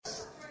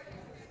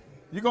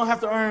You're going to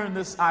have to earn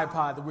this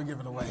iPod that we're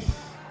giving away.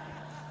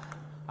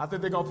 I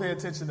think they're going to pay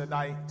attention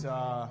tonight.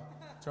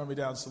 Turn me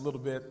down just a little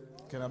bit.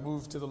 Can I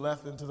move to the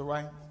left and to the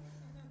right?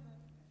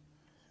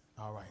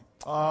 All right.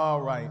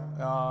 All right.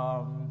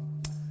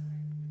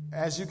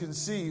 As you can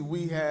see,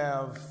 we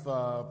have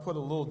put a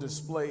little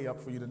display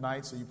up for you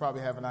tonight, so you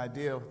probably have an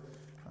idea,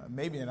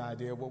 maybe an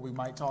idea of what we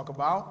might talk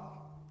about.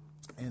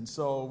 And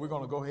so we're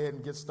going to go ahead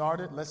and get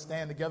started. Let's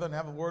stand together and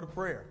have a word of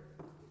prayer.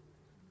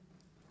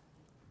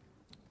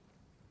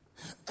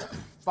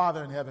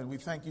 Father in heaven, we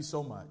thank you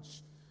so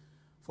much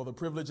for the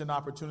privilege and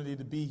opportunity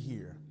to be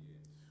here.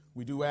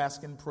 We do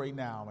ask and pray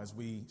now as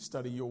we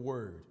study your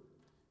word,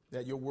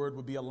 that your word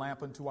would be a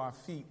lamp unto our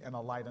feet and a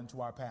light unto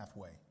our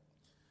pathway.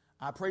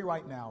 I pray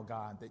right now,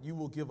 God, that you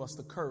will give us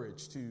the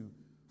courage to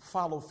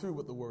follow through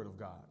with the word of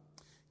God.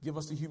 Give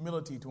us the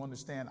humility to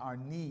understand our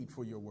need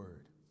for your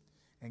word.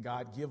 And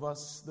God, give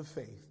us the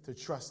faith to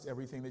trust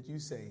everything that you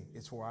say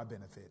is for our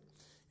benefit.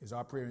 Is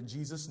our prayer in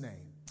Jesus'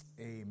 name.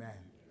 Amen.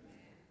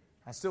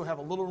 I still have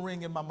a little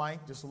ring in my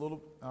mic, just a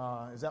little.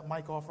 Is that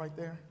mic off right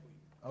there?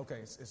 Okay,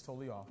 it's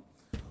totally off.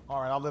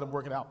 All right, I'll let him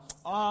work it out.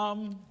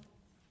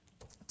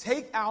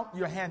 Take out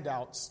your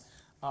handouts.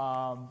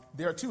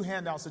 There are two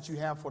handouts that you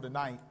have for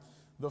tonight.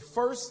 The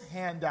first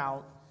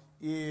handout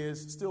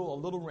is still a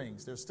little ring.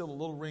 There's still a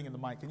little ring in the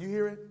mic. Can you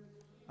hear it?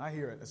 I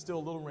hear it. It's still a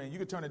little ring. You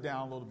can turn it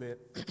down a little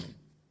bit.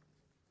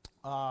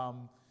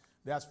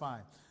 That's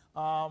fine.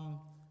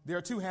 There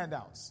are two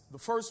handouts. The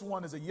first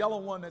one is a yellow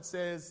one that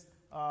says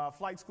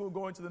Flight School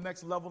Going to the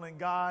Next Level in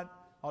God.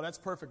 Oh, that's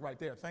perfect right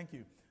there. Thank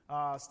you.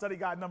 Study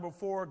guide number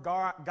 4,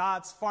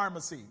 God's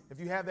Pharmacy. If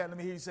you have that, let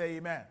me hear you say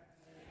amen. Amen.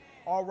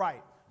 All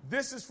right.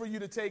 This is for you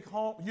to take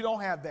home. You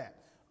don't have that.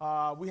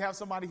 We have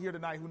somebody here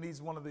tonight who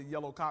needs one of the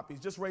yellow copies.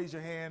 Just raise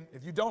your hand.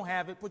 If you don't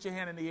have it, put your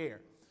hand in the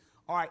air.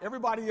 All right.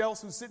 Everybody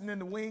else who's sitting in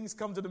the wings,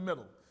 come to the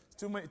middle.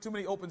 There's too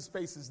many open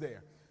spaces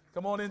there.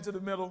 Come on into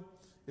the middle.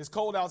 It's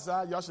cold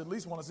outside. Y'all should at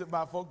least want to sit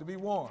by folk to be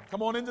warm.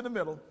 Come on into the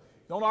middle.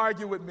 Don't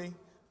argue with me.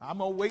 I'm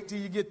going to wait till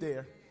you get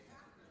there.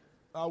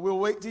 We'll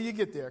wait till you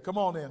get there. Come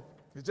on in.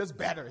 It's just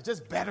better. It's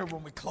just better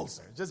when we're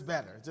closer. It's just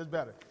better. It's just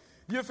better.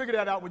 You'll figure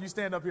that out when you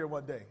stand up here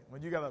one day,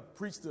 when you got to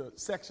preach to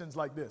sections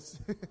like this.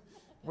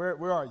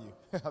 Where are you?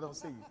 I don't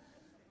see you.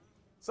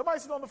 Somebody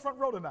sit on the front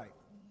row tonight.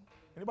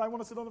 Anybody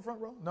want to sit on the front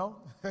row? No?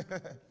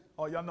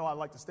 Oh, y'all know I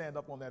like to stand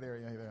up on that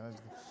area.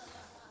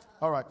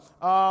 All right.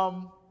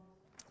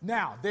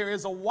 Now, there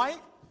is a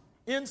white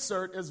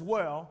insert as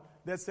well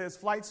that says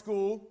Flight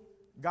School,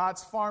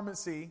 God's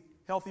Pharmacy,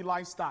 Healthy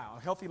Lifestyle.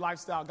 Healthy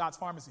Lifestyle, God's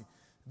Pharmacy.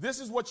 This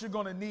is what you're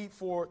going to need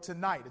for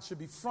tonight. It should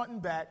be front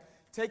and back.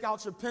 Take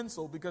out your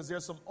pencil because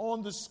there's some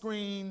on the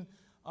screen.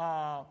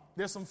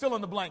 There's some fill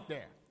in the blank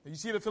there. Do you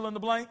see the fill in the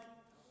blank?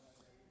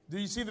 Do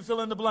you see the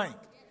fill in the blank?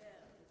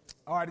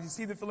 All right. Do you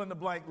see the fill in the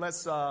blank?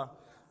 Let's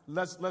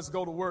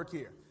go to work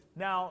here.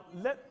 Now,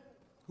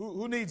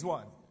 who needs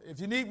one? If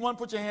you need one,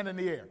 put your hand in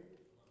the air.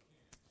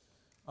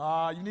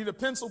 You need a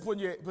pencil. Put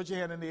your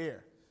hand in the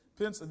air.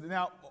 Pencil.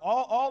 Now,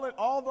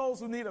 all those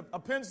who need a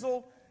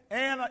pencil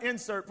and an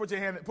insert,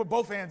 put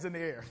both hands in the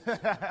air.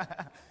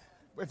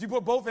 If you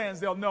put both hands,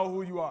 they'll know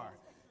who you are.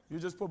 You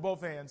just put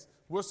both hands.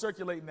 We're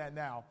circulating that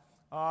now.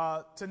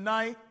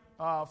 Tonight,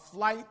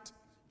 Flight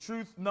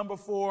Truth number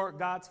 4,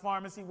 God's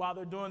Pharmacy. While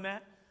they're doing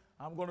that,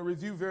 I'm going to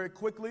review very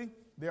quickly.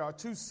 There are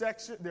 3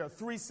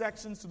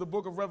 sections to the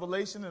book of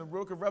Revelation, and the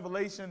book of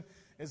Revelation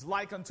is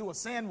like unto a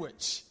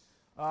sandwich.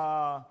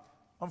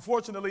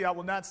 Unfortunately, I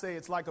will not say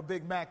it's like a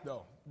Big Mac,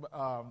 though,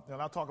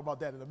 and I'll talk about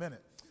that in a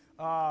minute.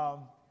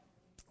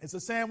 It's a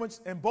sandwich,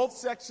 and both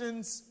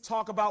sections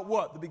talk about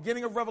what? The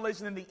beginning of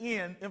Revelation and the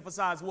end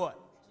emphasize what?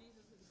 Jesus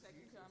is the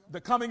second coming.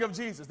 The coming of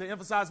Jesus. They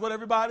emphasize what,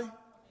 everybody?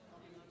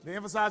 They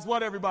emphasize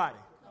what, everybody?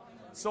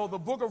 So the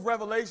book of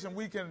Revelation,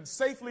 we can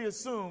safely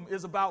assume,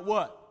 is about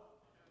what?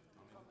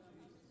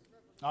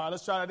 All right,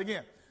 let's try that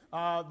again.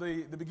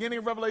 The beginning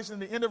of Revelation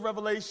and the end of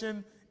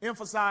Revelation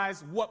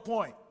emphasize what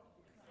point?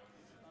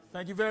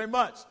 Thank you very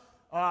much.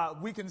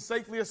 We can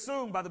safely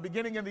assume by the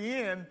beginning and the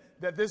end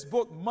that this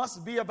book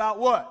must be about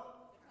what?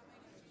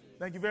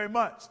 Thank you very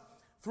much.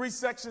 3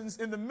 sections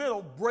in the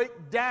middle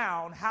break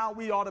down how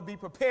we ought to be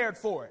prepared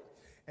for it.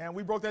 And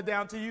we broke that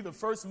down to you. The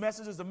first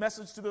message is the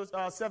message to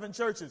the 7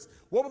 churches.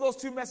 What were those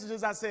 2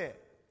 messages I said?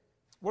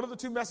 What are the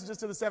 2 messages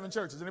to the 7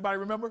 churches? Anybody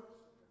remember?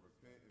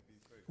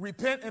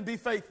 Repent and be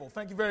faithful.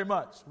 Thank you very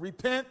much.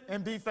 Repent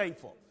and be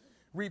faithful.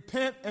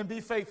 Repent and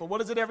be faithful. What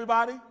is it,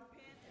 everybody?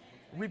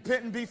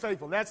 Repent and be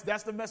faithful.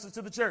 That's the message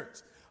to the church.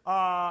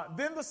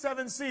 Then the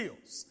 7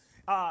 seals.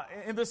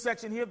 In this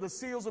section here, the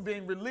seals are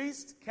being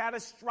released.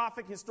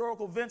 Catastrophic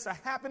historical events are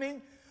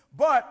happening.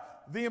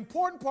 But the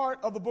important part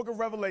of the book of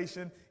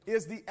Revelation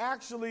is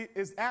actually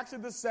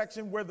the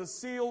section where the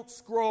sealed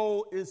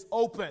scroll is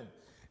open.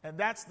 And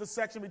that's the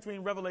section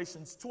between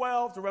Revelations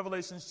 12 to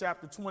Revelations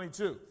chapter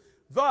 22.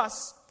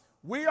 Thus,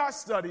 we are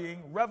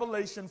studying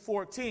Revelation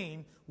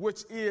 14,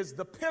 which is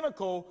the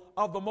pinnacle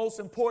of the most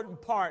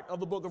important part of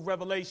the book of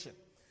Revelation.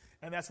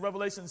 And that's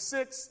Revelation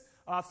 6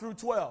 through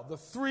 12, the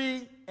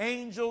 3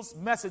 angels'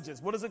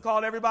 messages. What is it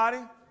called, everybody?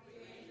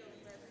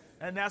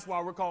 And that's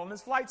why we're calling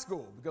this flight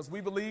school, because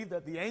we believe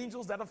that the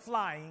angels that are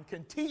flying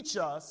can teach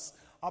us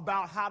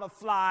about how to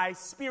fly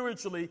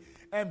spiritually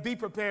and be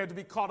prepared to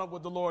be caught up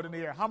with the Lord in the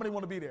air. How many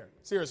want to be there?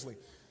 Seriously.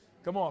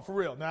 Come on, for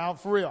real. Now,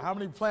 for real. How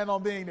many plan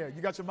on being there?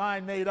 You got your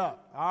mind made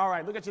up. All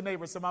right. Look at your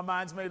neighbor. Say, my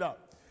mind's made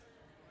up.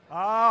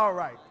 All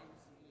right.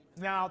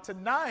 Now,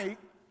 tonight,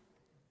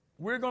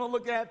 we're going to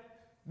look at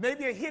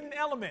maybe a hidden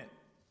element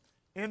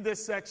in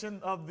this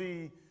section of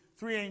the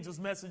three angels'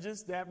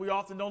 messages that we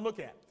often don't look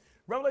at.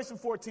 Revelation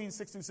 14,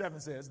 6 through 7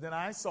 says, Then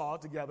I saw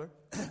together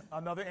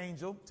another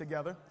angel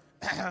together,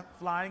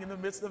 flying in the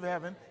midst of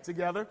heaven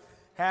together,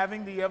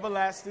 having the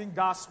everlasting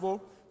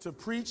gospel to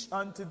preach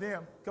unto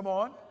them. Come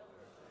on.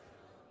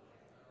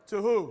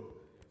 To who?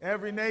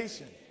 Every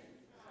nation.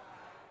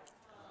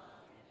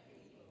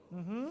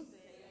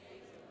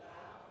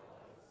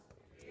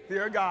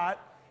 Fear God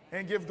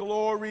and give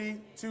glory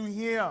to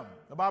him.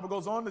 The Bible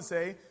goes on to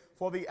say,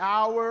 for the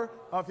hour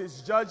of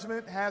his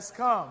judgment has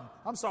come.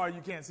 I'm sorry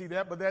you can't see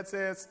that, but that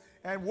says,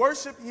 and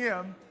worship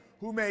him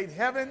who made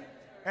heaven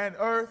and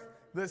earth,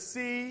 the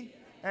sea,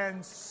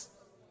 and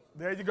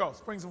there you go,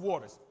 springs of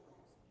waters.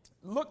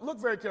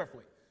 Look very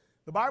carefully.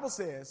 The Bible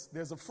says,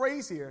 there's a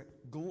phrase here,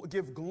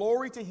 give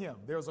glory to him.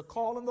 There's a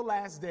call in the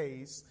last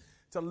days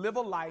to live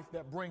a life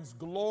that brings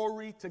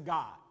glory to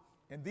God.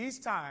 In these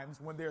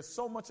times, when there's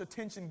so much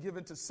attention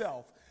given to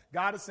self,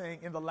 God is saying,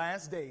 in the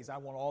last days, I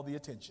want all the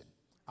attention.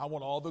 I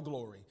want all the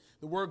glory.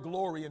 The word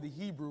glory in the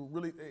Hebrew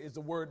really is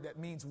the word that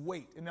means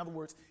weight. In other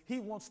words, he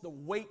wants the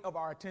weight of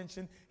our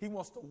attention. He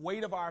wants the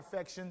weight of our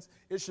affections.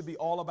 It should be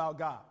all about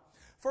God.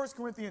 1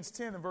 Corinthians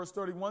 10 and verse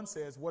 31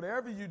 says,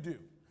 whatever you do,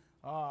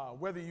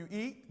 whether you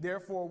eat,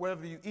 therefore,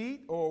 whether you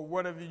eat or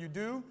whatever you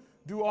do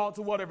all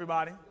to what,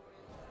 everybody?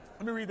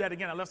 Let me read that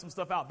again. I left some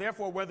stuff out.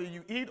 Therefore, whether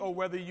you eat or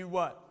whether you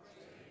what?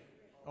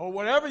 Or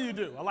whatever you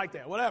do. I like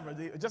that. Whatever.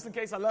 Just in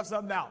case I left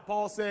something out.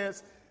 Paul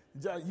says,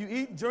 you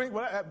eat, drink,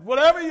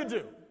 whatever you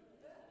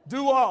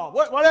do all.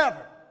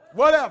 Whatever.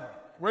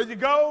 Where you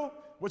go,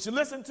 what you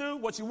listen to,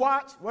 what you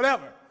watch,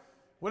 whatever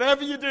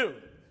you do.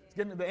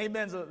 The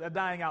amens are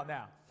dying out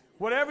now.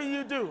 Whatever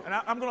you do, and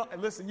I'm going to,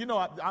 listen, you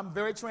know, I'm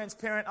very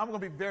transparent. I'm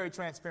going to be very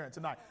transparent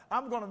tonight.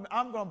 I'm going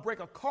to break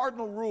a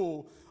cardinal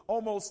rule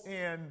almost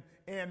in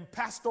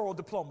pastoral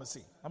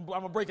diplomacy. I'm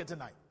going to break it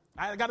tonight.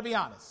 I got to be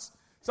honest.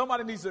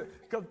 Somebody needs to,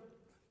 because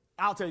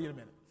I'll tell you in a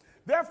minute.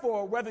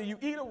 Therefore, whether you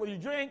eat or whether you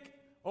drink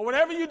or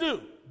whatever you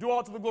do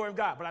all to the glory of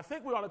God. But I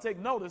think we ought to take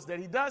notice that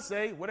he does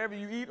say whatever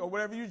you eat or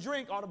whatever you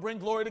drink ought to bring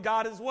glory to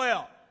God as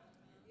well.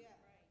 Yeah,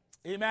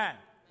 right. Amen.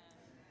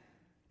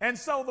 And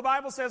so the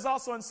Bible says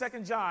also in 2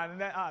 John, and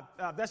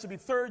that should be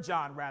 3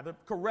 John rather,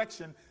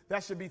 correction,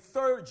 that should be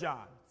 3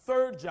 John,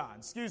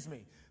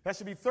 that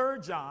should be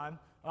 3 John,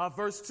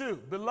 verse 2.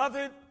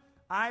 Beloved,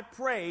 I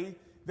pray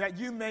that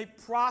you may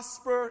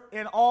prosper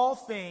in all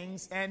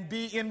things and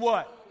be in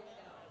what?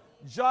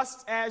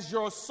 Just as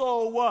your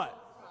soul what?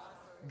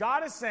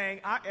 God is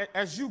saying,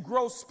 as you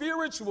grow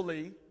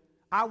spiritually,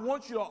 I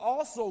want you to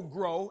also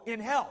grow in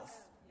health.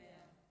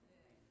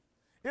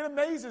 It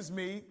amazes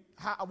me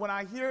when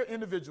I hear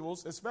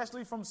individuals,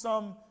 especially from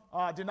some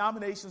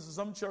denominations and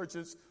some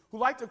churches, who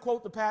like to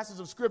quote the passage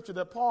of Scripture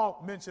that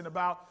Paul mentioned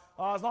about,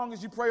 as long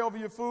as you pray over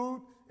your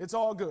food, it's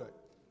all good.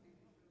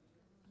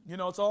 You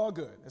know, it's all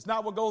good. It's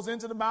not what goes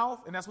into the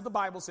mouth, and that's what the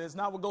Bible says. It's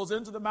not what goes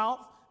into the mouth,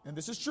 and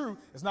this is true.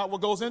 It's not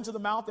what goes into the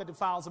mouth that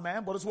defiles a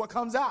man, but it's what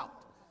comes out.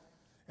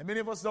 And many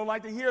of us don't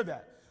like to hear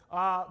that.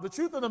 The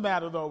truth of the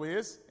matter, though,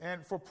 is,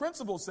 and for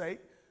principle's sake,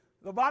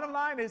 the bottom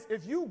line is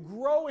if you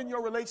grow in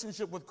your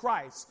relationship with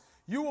Christ,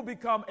 you will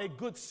become a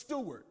good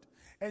steward.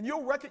 And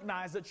you'll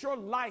recognize that your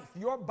life,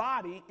 your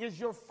body, is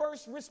your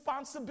first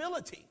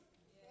responsibility.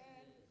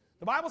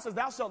 The Bible says,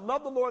 thou shalt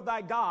love the Lord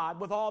thy God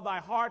with all thy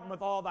heart and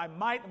with all thy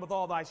might and with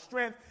all thy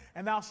strength,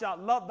 and thou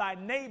shalt love thy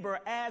neighbor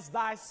as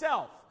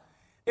thyself.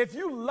 If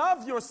you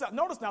love yourself,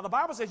 notice now, the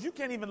Bible says you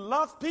can't even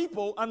love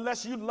people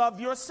unless you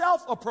love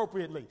yourself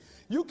appropriately.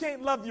 You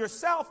can't love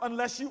yourself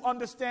unless you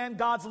understand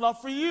God's love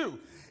for you.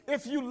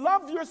 If you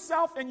love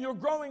yourself and you're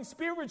growing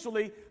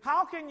spiritually,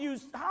 how can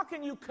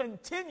you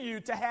continue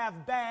to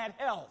have bad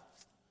health?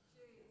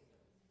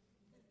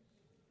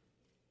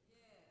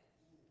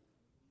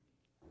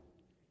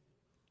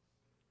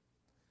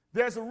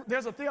 There's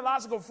a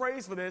theological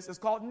phrase for this. It's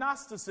called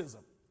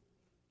Gnosticism.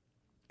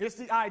 It's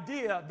the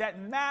idea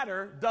that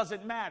matter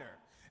doesn't matter.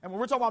 And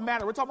when we're talking about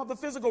matter, we're talking about the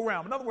physical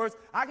realm. In other words,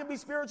 I can be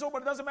spiritual,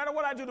 but it doesn't matter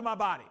what I do to my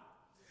body.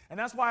 And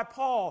that's why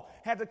Paul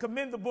had to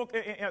commend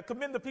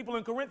the people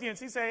in Corinthians.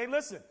 He said, hey,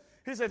 listen.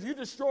 He said, if you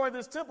destroy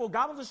this temple,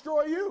 God will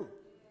destroy you.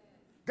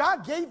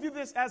 God gave you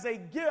this as a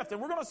gift. And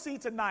we're going to see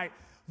tonight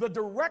the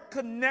direct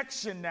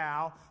connection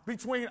now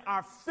between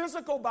our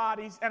physical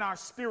bodies and our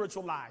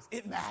spiritual lives.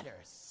 It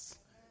matters.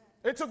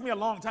 It took me a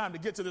long time to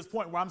get to this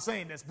point where I'm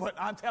saying this, but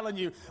I'm telling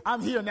you,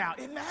 I'm here now.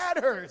 It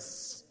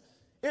matters.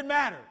 It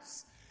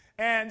matters.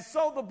 And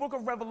so the book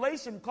of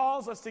Revelation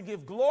calls us to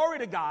give glory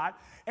to God,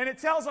 and it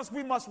tells us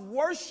we must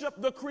worship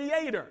the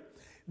Creator.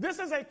 This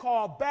is a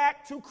call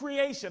back to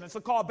creation. It's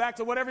a call back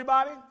to what,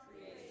 everybody?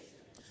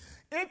 Creation.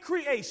 In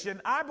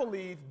creation, I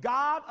believe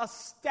God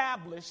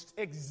established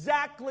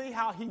exactly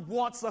how he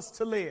wants us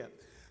to live.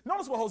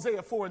 Notice what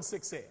Hosea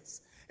 4:6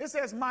 says. It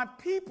says, my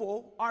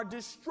people are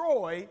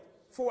destroyed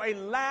for a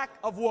lack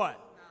of what?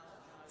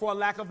 For a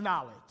lack of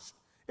knowledge.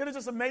 It is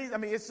just amazing. I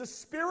mean, it's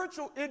just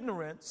spiritual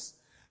ignorance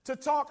to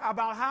talk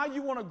about how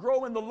you want to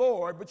grow in the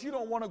Lord, but you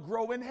don't want to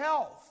grow in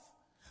health.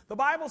 The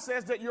Bible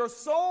says that your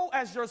soul,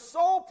 as your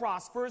soul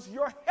prospers,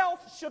 your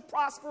health should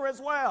prosper as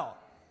well.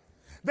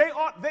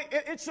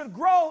 It should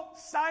grow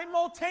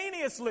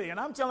simultaneously. And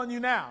I'm telling you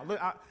now, and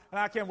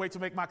I can't wait to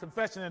make my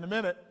confession in a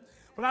minute,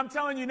 but I'm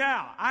telling you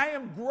now,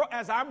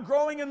 as I'm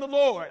growing in the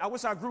Lord, I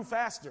wish I grew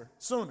faster,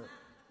 sooner.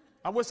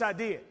 I wish I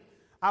did.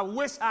 I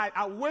wish I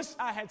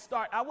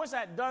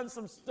had done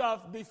some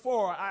stuff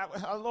before.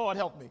 Lord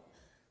help me.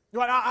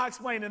 I'll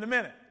explain in a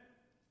minute.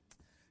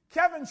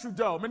 Kevin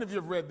Trudeau, many of you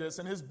have read this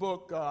in his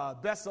book,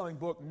 best-selling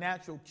book,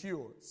 Natural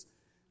Cures.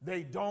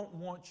 They don't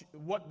want you,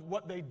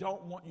 what they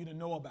don't want you to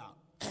know about.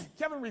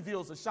 Kevin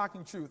reveals the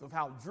shocking truth of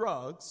how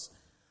drugs,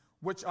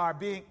 which are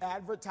being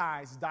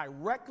advertised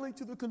directly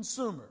to the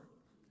consumer,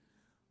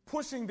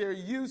 pushing their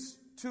use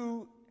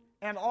to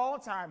an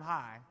all-time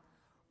high,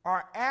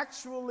 are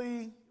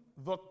actually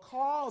the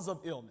cause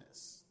of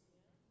illness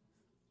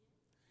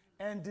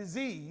and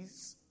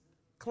disease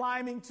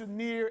climbing to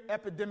near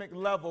epidemic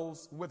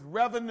levels, with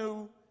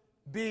revenue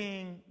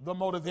being the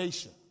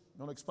motivation. I'm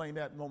going to explain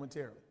that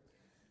momentarily.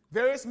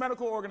 Various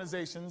medical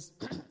organizations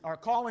are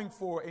calling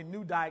for a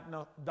new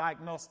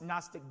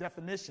diagnostic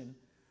definition,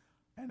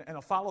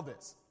 and follow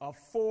this.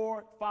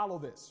 Follow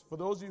this. For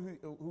those of you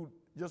who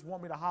just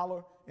want me to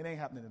holler, it ain't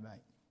happening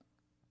tonight.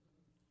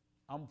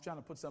 I'm trying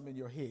to put something in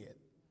your head.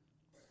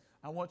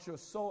 I want your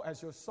soul,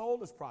 as your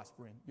soul is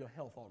prospering, your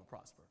health ought to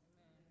prosper.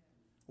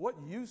 What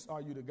use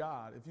are you to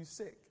God if you're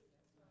sick?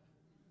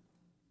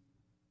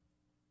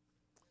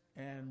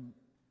 And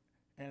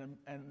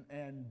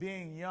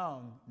being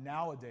young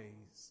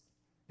nowadays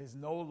is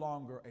no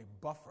longer a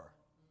buffer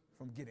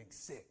from getting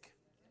sick.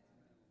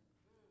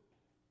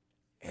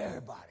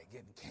 Everybody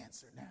getting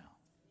cancer now.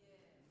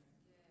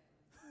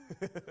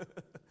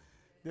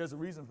 There's a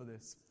reason for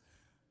this.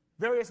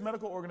 Various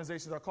medical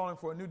organizations are calling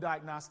for a new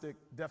diagnostic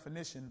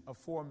definition of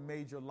 4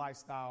 major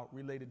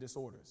lifestyle-related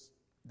disorders: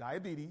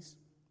 diabetes,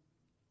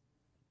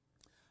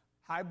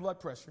 high blood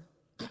pressure,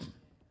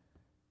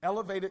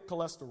 elevated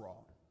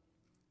cholesterol,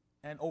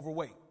 and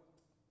overweight.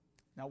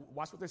 Now,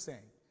 watch what they're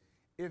saying.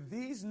 If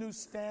these new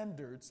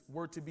standards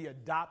were to be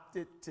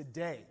adopted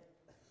today,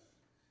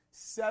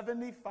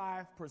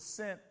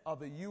 75% of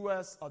the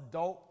U.S.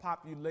 adult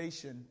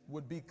population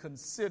would be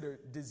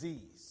considered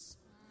disease.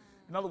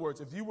 In other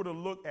words, if you were to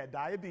look at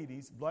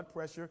diabetes, blood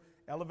pressure,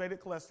 elevated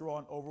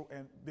cholesterol,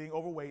 and being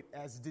overweight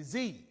as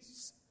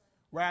disease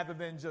rather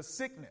than just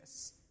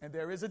sickness, and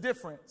there is a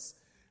difference,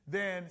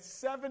 then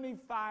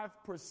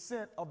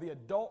 75% of the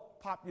adult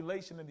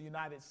population in the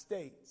United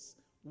States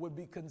would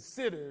be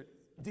considered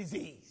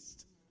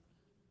diseased.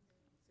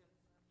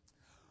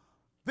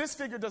 This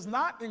figure does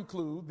not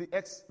include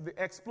the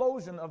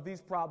explosion of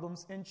these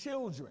problems in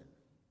children.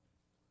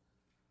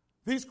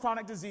 These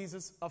chronic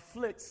diseases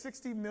afflict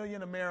 60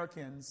 million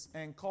Americans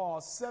and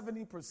cause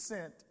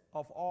 70%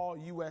 of all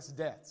U.S.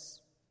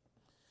 deaths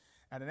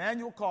at an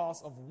annual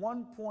cost of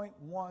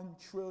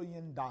 $1.1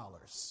 trillion.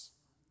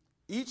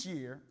 Each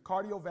year,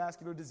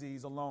 cardiovascular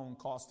disease alone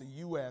costs the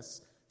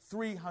U.S.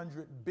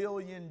 $300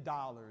 billion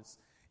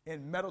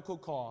in medical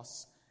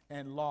costs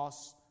and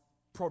lost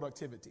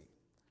productivity.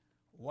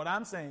 What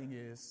I'm saying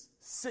is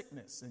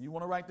sickness, and you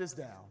want to write this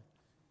down,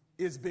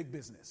 is big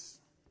business.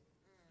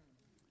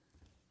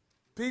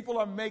 People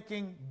are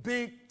making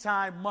big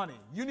time money.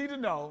 You need to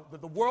know that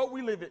the world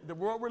we're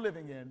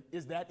living in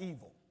is that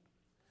evil.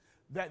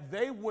 That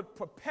they would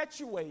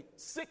perpetuate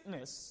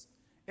sickness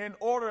in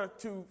order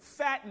to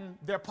fatten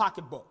their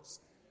pocketbooks.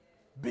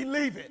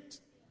 Believe it.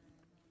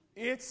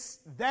 It's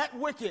that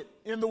wicked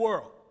in the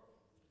world.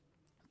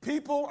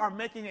 People are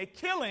making a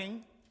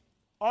killing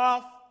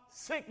off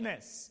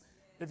sickness.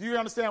 If you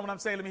understand what I'm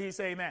saying, let me hear you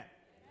say amen.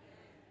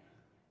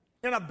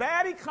 In a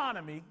bad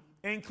economy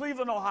in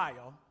Cleveland,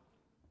 Ohio,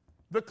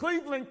 the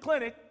Cleveland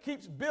Clinic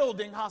keeps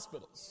building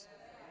hospitals.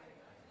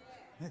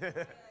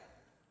 The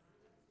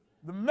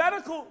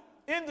medical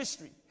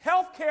industry,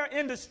 healthcare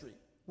industry,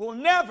 will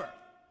never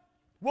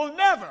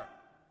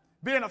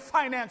be in a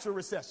financial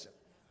recession.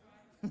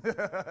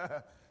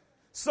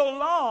 So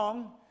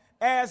long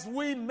as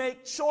we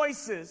make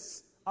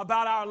choices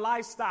about our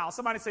lifestyle.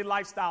 Somebody say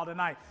lifestyle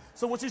tonight.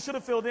 So what you should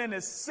have filled in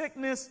is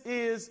sickness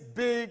is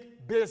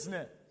big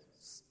business.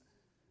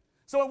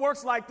 So it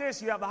works like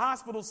this. You have the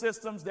hospital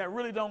systems that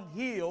really don't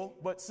heal,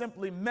 but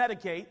simply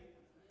medicate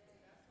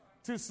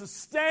to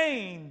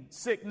sustain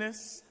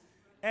sickness.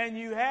 And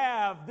you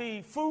have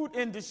the food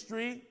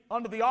industry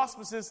under the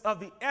auspices of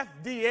the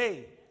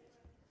FDA,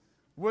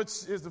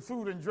 which is the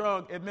Food and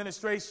Drug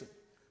Administration,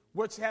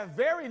 which have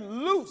very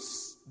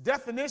loose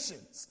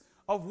definitions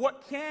of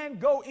what can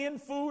go in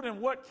food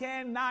and what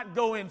cannot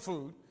go in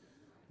food,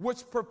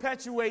 which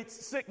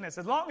perpetuates sickness.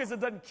 As long as it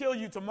doesn't kill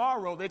you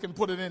tomorrow, they can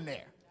put it in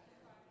there.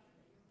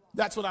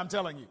 That's what I'm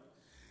telling you.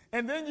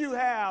 And then you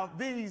have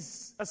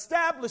these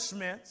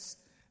establishments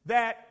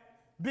that,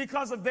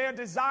 because of their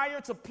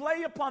desire to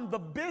play upon the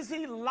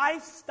busy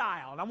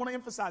lifestyle, and I want to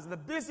emphasize the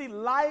busy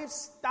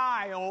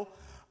lifestyle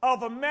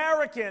of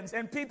Americans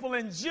and people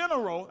in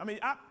general. I mean,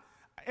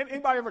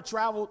 anybody ever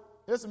traveled?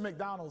 There's a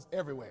McDonald's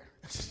everywhere.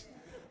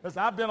 Listen,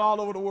 I've been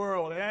all over the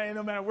world. And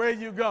no matter where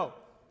you go,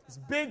 it's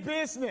big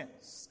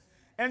business.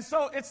 And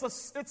so it's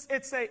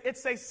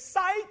a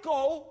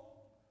cycle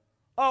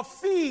of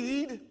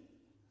feed,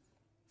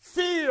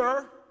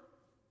 fear,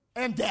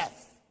 and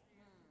death.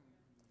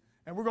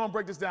 And we're going to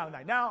break this down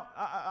tonight. Now,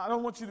 I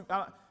don't want you to,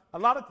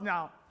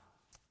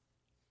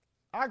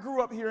 I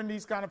grew up hearing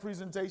these kind of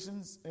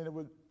presentations, and it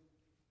would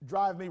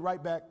drive me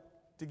right back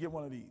to get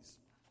one of these.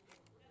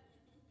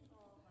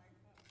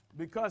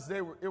 Because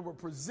it were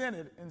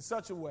presented in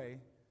such a way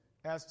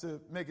as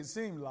to make it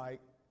seem like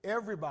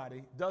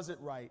everybody does it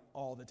right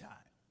all the time.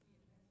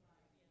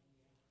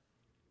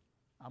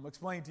 I'm going to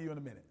explain to you in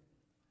a minute.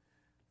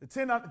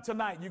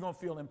 Tonight, you're going to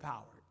feel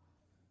empowered.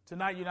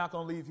 Tonight, you're not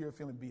going to leave here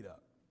feeling beat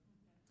up.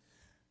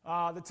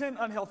 The 10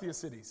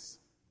 unhealthiest cities.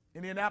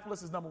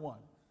 Indianapolis is number 1.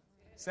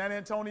 San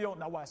Antonio,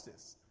 now watch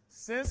this.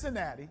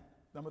 Cincinnati,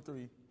 number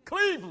 3.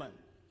 Cleveland,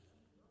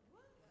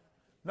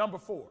 number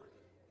 4.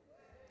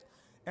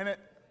 And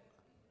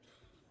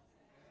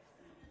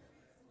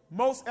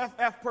most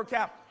FF per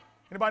capita.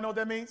 Anybody know what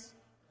that means?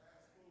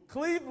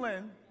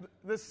 Cleveland,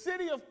 the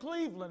city of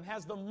Cleveland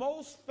has the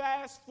most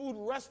fast food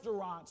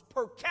restaurants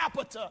per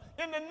capita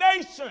in the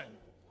nation.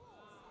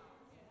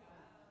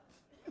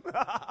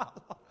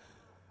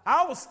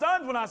 I was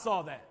stunned when I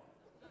saw that.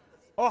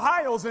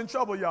 Ohio's in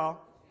trouble, y'all.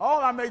 All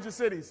our major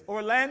cities,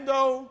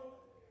 Orlando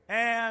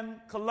and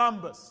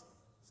Columbus,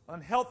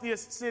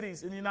 unhealthiest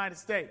cities in the United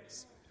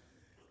States.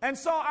 And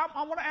so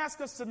I want to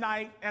ask us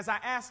tonight, as I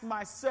ask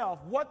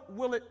myself, what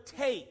will it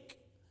take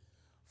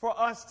for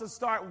us to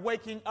start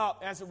waking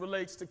up as it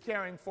relates to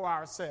caring for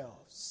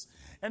ourselves?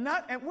 And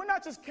we're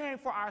not just caring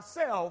for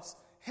ourselves.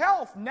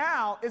 Health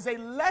now is a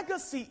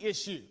legacy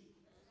issue.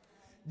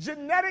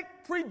 Genetic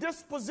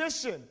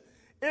predisposition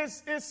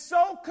is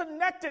so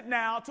connected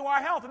now to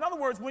our health. In other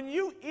words, when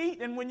you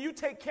eat and when you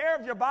take care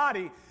of your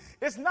body,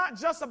 it's not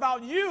just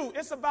about you,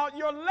 it's about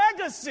your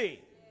legacy.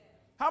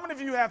 How many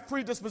of you have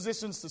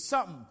predispositions to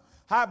something?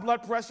 High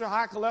blood pressure,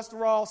 high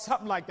cholesterol,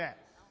 something like that.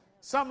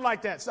 Something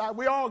like that. So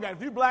we all got it.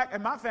 If you're black,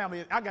 in my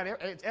family, I got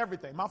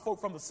everything. My folk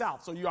from the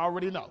South, so you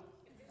already know.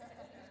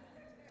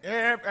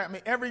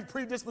 Every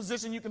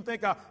predisposition you can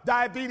think of,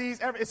 diabetes,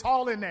 it's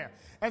all in there.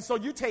 And so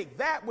you take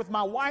that with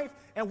my wife,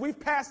 and we've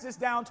passed this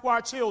down to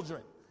our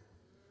children.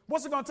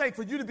 What's it going to take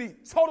for you to be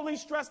totally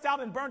stressed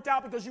out and burnt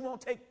out because you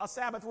won't take a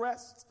Sabbath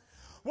rest?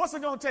 What's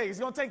it going to take? It's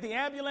going to take the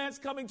ambulance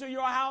coming to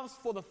your house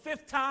for the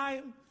 5th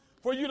time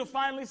for you to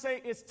finally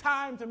say it's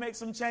time to make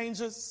some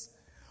changes.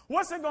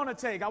 What's it going to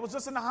take? I was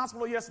just in the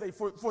hospital yesterday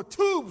for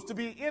tubes to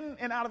be in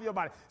and out of your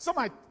body.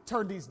 Somebody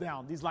turn these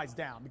lights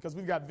down, because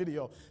we've got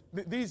video.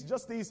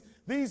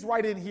 These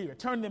right in here,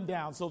 turn them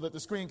down so that the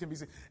screen can be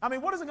seen. I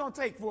mean, what is it going to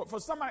take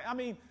for somebody? I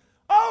mean,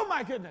 oh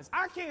my goodness,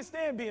 I can't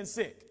stand being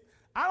sick.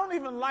 I don't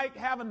even like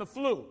having the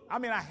flu. I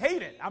mean, I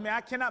hate it. I mean, I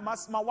cannot,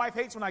 my wife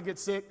hates when I get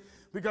sick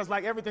because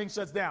like everything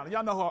shuts down.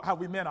 Y'all know how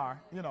we men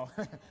are, you know.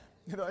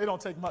 It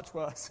don't take much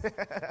for us.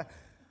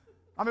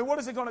 I mean, what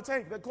is it going to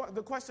take?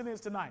 The question is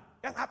tonight,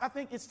 I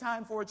think it's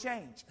time for a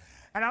change.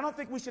 And I don't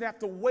think we should have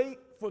to wait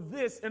for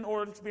this in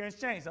order to experience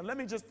change. Now, let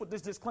me just put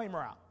this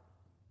disclaimer out.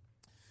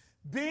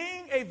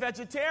 Being a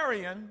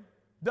vegetarian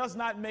does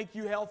not make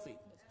you healthy.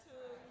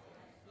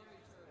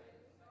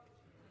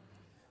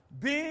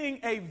 Being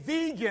a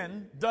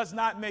vegan does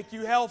not make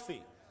you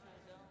healthy.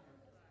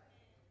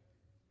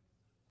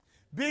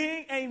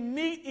 Being a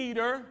meat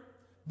eater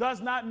does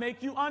not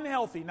make you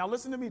unhealthy. Now,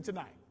 listen to me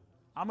tonight.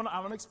 I'm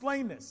gonna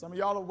explain this. Some of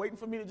y'all are waiting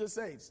for me to just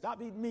say,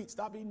 stop eating meat,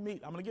 stop eating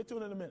meat. I'm going to get to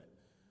it in a minute.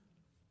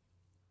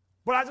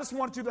 But I just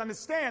want you to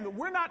understand that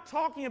we're not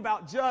talking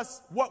about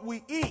just what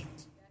we eat.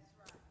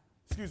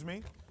 Excuse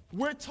me.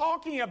 We're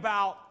talking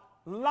about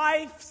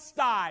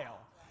lifestyle.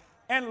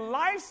 And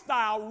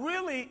lifestyle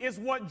really is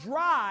what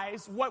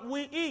drives what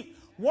we eat.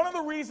 One of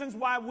the reasons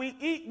why we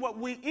eat what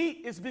we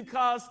eat is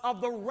because of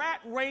the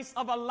rat race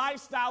of a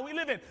lifestyle we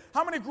live in.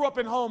 How many grew up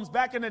in homes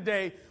back in the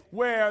day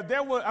where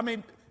there were,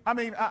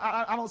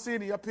 I don't see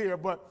any up here,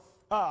 but,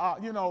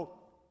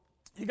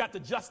 you got the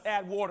just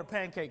add water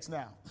pancakes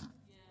now.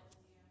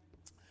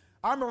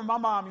 I remember my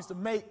mom used to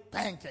make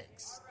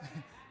pancakes.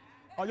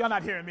 Oh, y'all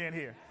not hearing me in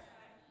here.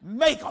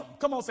 Make them.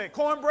 Come on, say it.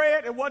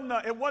 Cornbread, it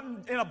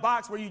wasn't in a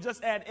box where you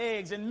just add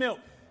eggs and milk.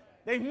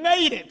 They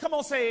made it. Come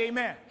on, say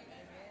amen.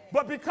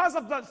 But because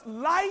of the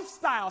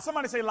lifestyle,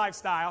 somebody say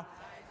lifestyle.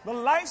 The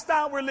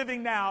lifestyle we're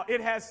living now,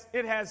 it has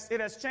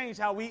changed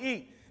how we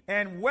eat.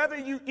 And whether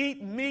you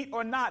eat meat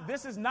or not,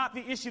 this is not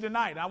the issue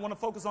tonight. I want to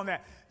focus on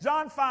that.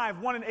 John 5,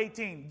 1 and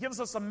 18 gives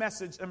us a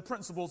message and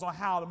principles on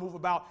how to move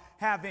about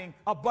having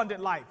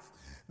abundant life.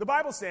 The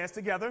Bible says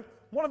together,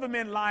 one of the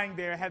men lying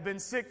there had been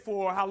sick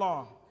for how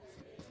long?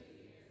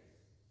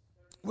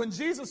 When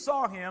Jesus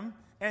saw him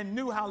and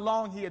knew how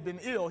long he had been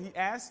ill, he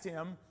asked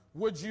him,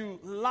 would you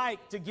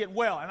like to get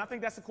well? And I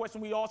think that's the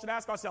question we all should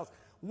ask ourselves.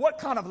 What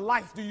kind of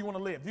life do you want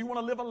to live? Do you want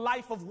to live a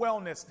life of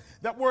wellness?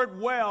 That word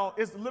well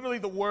is literally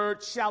the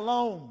word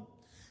shalom.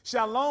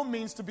 Shalom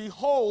means to be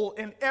whole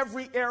in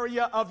every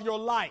area of your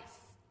life.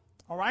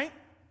 All right?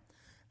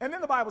 And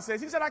then the Bible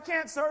says, he said, I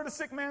can't, sir, the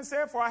sick man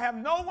said, for I have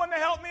no one to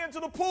help me into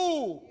the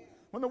pool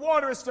when the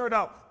water is stirred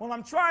up. When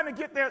I'm trying to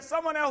get there,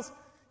 someone else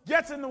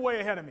gets in the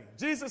way ahead of me.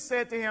 Jesus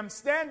said to him,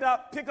 stand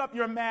up, pick up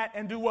your mat,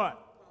 and do what?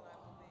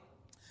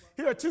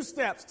 Here are 2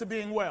 steps to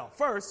being well.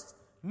 First,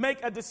 make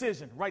a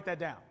decision. Write that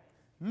down.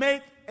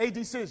 Make a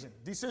decision.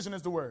 Decision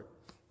is the word.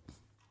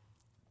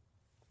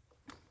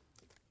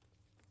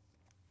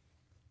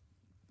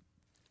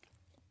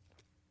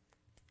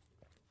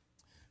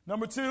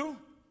 Number 2,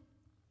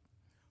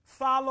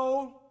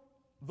 follow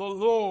the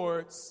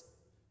Lord's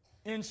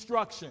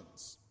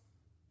instructions.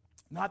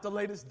 Not the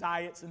latest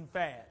diets and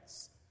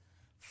fads.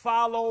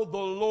 Follow the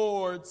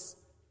Lord's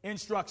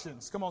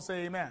instructions. Come on,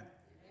 say amen.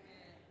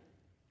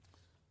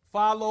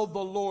 Follow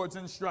the Lord's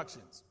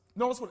instructions.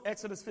 Notice what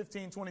Exodus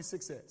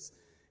 15:26 says.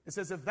 It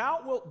says, if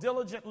thou wilt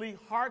diligently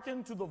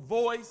hearken to the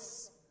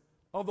voice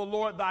of the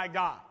Lord thy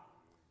God,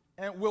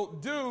 and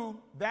wilt do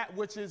that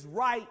which is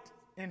right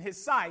in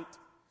his sight,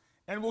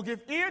 and will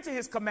give ear to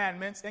his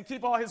commandments, and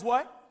keep all his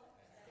what?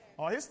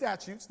 All his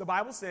statutes, the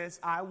Bible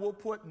says, I will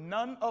put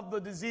none of the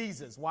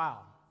diseases. Wow,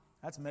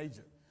 that's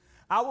major.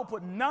 I will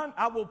put none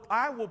of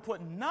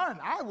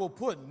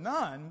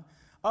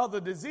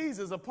the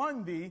diseases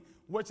upon thee,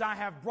 which I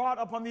have brought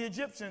upon the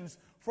Egyptians,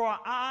 for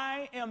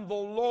I am the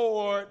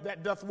Lord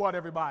that doth what,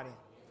 everybody?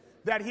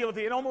 That healeth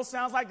thee. It almost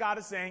sounds like God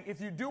is saying,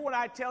 if you do what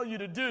I tell you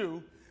to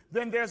do,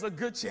 then there's a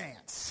good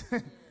chance.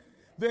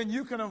 Then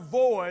you can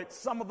avoid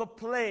some of the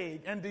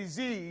plague and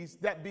disease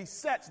that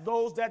besets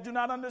those that do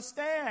not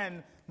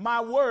understand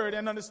my word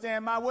and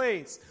understand my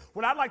ways.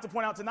 What I'd like to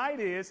point out tonight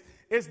is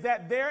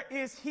that there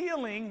is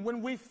healing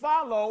when we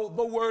follow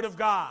the word of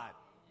God.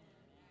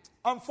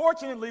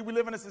 Unfortunately, we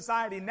live in a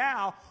society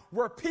now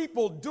where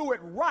people do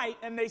it right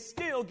and they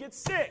still get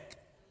sick.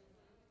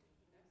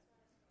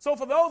 So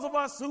for those of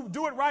us who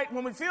do it right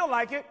when we feel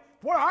like it,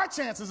 what are our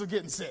chances of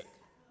getting sick?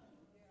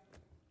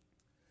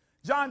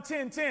 John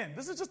 10:10.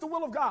 This is just the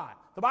will of God.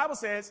 The Bible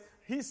says,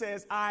 he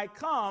says, I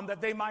come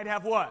that they might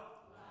have what?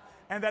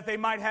 And that they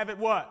might have it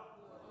what?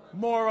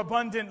 More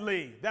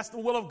abundantly. That's the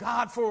will of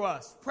God for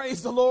us.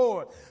 Praise the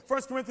Lord.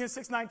 1 Corinthians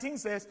 6:19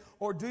 says,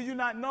 or do you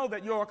not know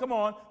that your, come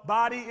on,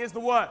 body is the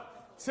what?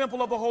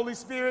 Temple of the Holy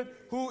Spirit,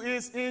 who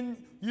is in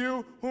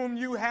you, whom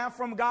you have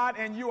from God,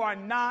 and you are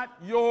not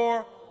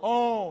your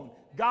own.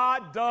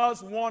 God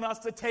does want us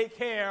to take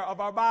care of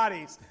our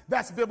bodies.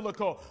 That's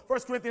biblical. 1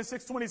 Corinthians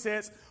 6:20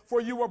 says,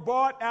 for you were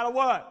bought at a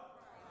what?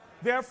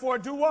 Therefore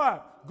do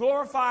what?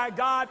 Glorify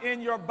God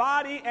in your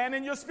body and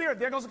in your spirit.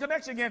 There goes the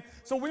connection again.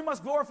 So we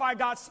must glorify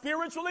God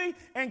spiritually,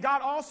 and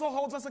God also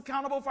holds us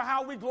accountable for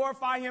how we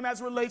glorify him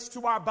as relates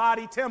to our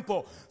body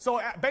temple.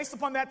 So based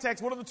upon that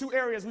text, what are the 2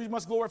 areas we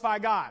must glorify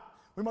God?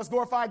 We must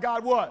glorify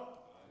God what?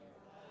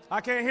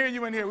 I can't hear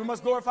you in here. We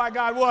must glorify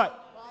God what?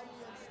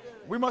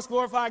 We must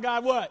glorify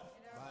God what?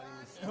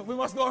 We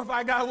must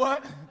glorify God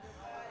what?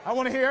 I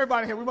want to hear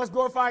everybody here. We must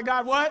glorify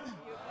God what?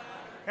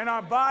 In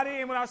our body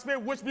and with our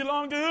spirit, which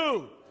belong to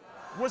who?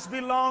 Which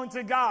belong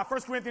to God.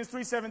 1 Corinthians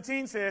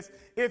 3:17 says,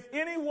 if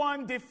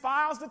anyone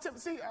defiles the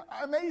temple. See, it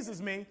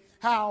amazes me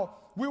how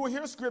we will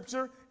hear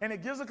scripture and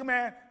it gives a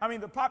command. I mean,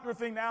 the popular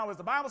thing now is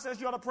the Bible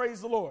says you ought to praise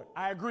the Lord.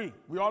 I agree.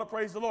 We ought to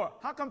praise the Lord.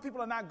 How come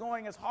people are not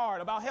going as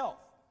hard about health?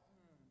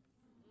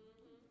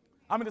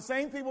 I mean, the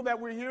same people that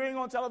we're hearing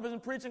on television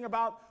preaching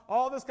about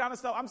all this kind of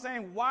stuff. I'm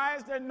saying, why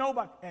is there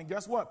nobody? And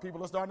guess what?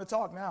 People are starting to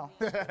talk now.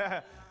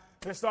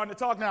 They're starting to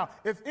talk now.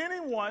 If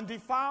anyone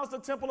defiles the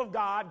temple of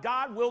God,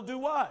 God will do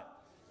what?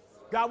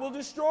 God will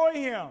destroy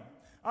him.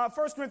 1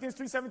 Corinthians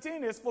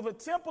 3:17 is, for the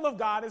temple of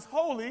God is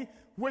holy,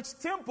 which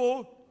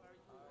temple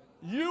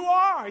you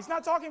are. He's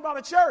not talking about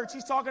a church.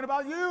 He's talking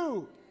about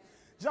you.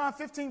 John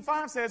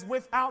 15:5 says,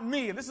 without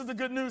me. And this is the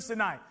good news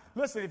tonight.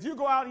 Listen, if you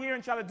go out here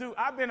and try to do,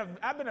 I've been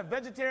a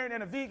vegetarian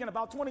and a vegan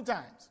about 20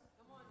 times.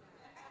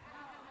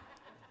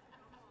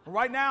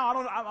 Right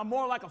now, I'm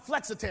more like a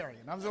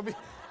flexitarian. I'm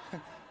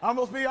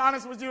going to be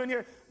honest with you in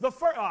here.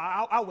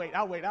 I'll wait.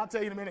 I'll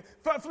tell you in a minute.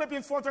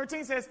 Philippians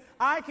 4:13 says,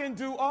 I can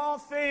do all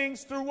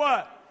things through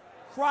what?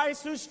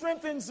 Christ who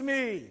strengthens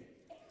me.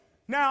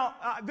 Now,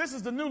 this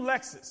is the new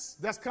Lexus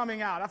that's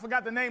coming out. I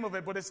forgot the name of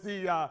it, but it's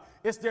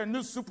their new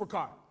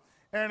supercar.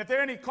 And if there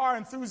are any car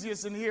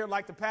enthusiasts in here,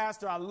 like the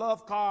pastor, I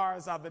love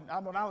cars.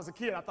 When I was a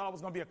kid, I thought I was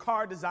going to be a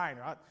car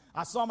designer.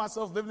 I saw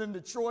myself living in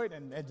Detroit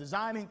and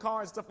designing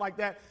cars, stuff like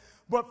that.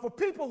 But for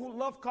people who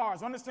love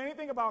cars, understand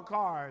anything about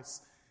cars,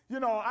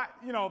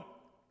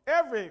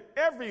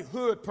 every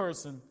hood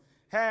person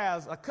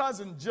has a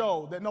cousin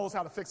Joe that knows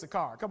how to fix a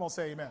car. Come on,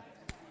 say amen.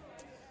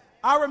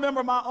 I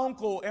remember my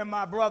uncle and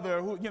my brother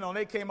who,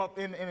 they came up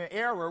in an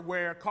era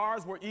where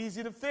cars were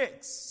easy to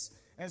fix.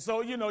 And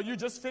so, you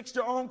just fixed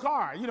your own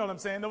car. You know what I'm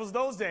saying? There was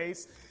those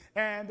days.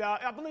 And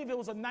I believe it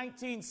was a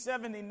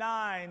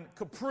 1979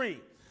 Capri.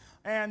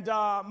 And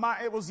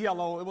it was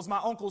yellow. It was my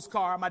uncle's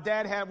car. My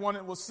dad had one.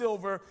 It was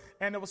silver.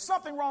 And there was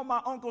something wrong with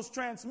my uncle's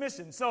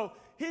transmission. So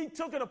he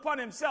took it upon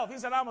himself. He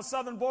said, I'm a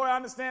Southern boy. I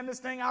understand this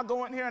thing. I'll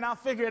go in here and I'll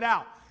figure it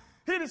out.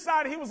 He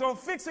decided he was going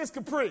to fix his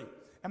Capri.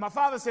 And my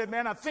father said,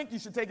 man, I think you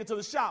should take it to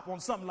the shop on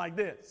something like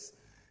this.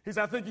 He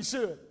said, I think you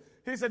should.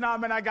 He said, nah,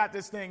 man, I got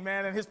this thing,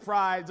 man. And his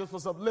pride just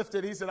was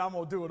uplifted. He said, I'm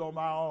going to do it on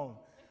my own.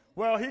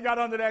 Well, he got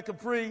under that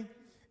Capri,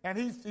 and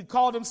he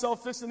called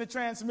himself fixing the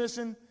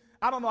transmission.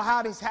 I don't know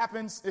how this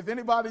happens. If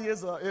anybody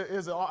is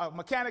a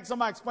mechanic,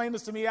 somebody explained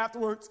this to me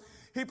afterwards.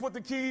 He put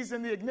the keys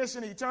in the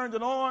ignition. He turned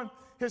it on.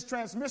 His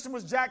transmission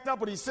was jacked up,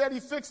 but he said he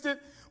fixed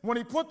it. When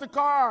he put the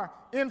car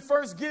in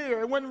first gear,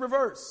 it went in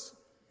reverse.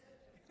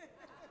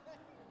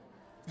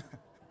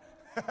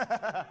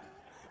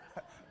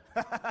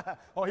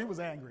 Oh, he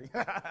was angry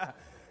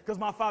because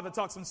my father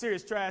talked some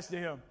serious trash to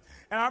him.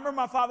 And I remember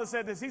my father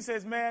said this. He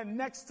says, man,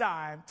 next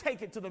time,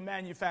 take it to the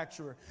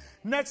manufacturer.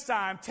 Next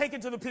time, take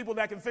it to the people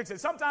that can fix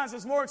it. Sometimes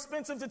it's more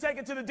expensive to take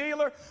it to the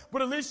dealer,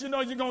 but at least you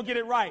know you're going to get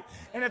it right.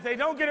 And if they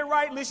don't get it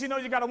right, at least you know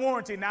you got a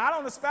warranty. Now, I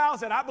don't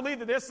espouse that. I believe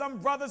that there's some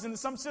brothers and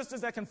some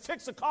sisters that can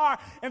fix a car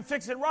and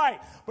fix it right.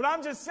 But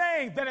I'm just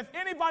saying that if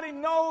anybody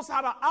knows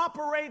how to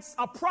operate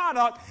a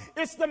product,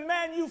 it's the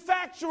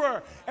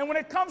manufacturer. And when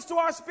it comes to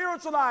our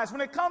spiritual lives,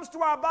 when it comes to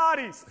our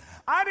bodies,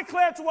 I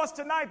declare to us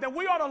tonight that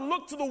we ought to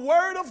look to the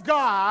Word of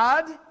God.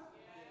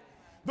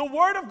 The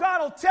Word of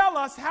God will tell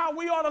us how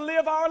we ought to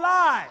live our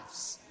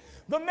lives.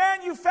 The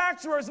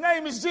manufacturer's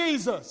name is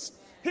Jesus.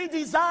 He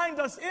designed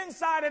us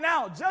inside and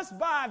out just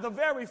by the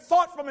very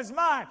thought from his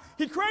mind.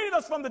 He created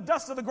us from the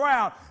dust of the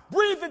ground,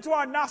 breathed into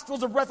our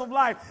nostrils a breath of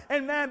life,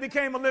 and man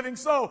became a living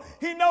soul.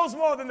 He knows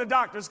more than the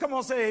doctors. Come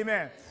on, say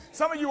amen.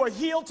 Some of you are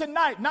healed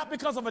tonight, not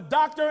because of a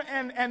doctor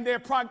and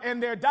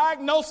their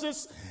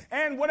diagnosis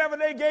and whatever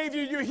they gave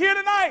you. You're here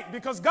tonight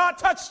because God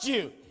touched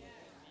you.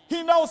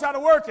 He knows how to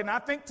work it. And I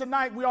think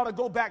tonight we ought to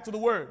go back to the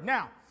Word.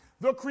 Now,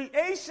 the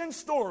creation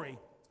story,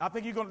 I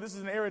think this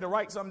is an area to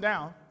write something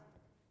down.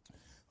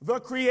 The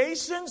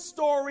creation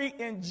story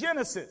in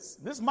Genesis.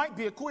 This might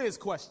be a quiz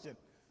question.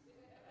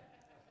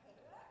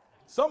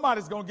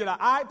 Somebody's going to get an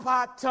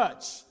iPod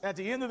Touch at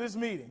the end of this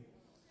meeting.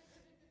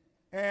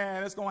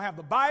 And it's going to have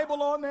the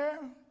Bible on there.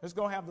 It's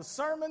going to have the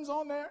sermons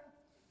on there.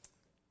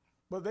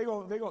 But they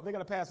got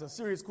to pass a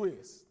serious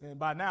quiz. And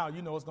by now,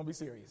 you know it's going to be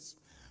serious.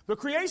 The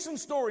creation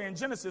story in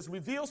Genesis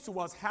reveals to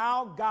us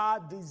how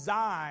God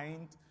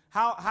designed,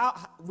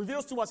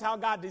 reveals to us how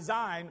God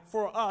designed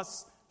for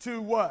us to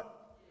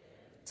what?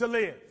 To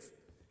live.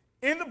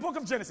 In the book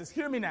of Genesis,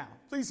 hear me now.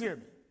 Please hear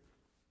me.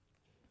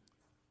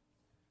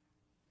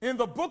 In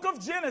the book of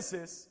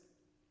Genesis,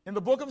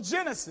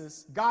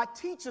 God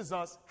teaches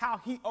us how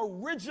he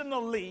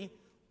originally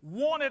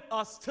wanted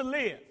us to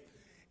live.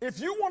 If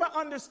you want to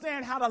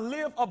understand how to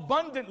live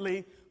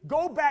abundantly,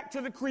 go back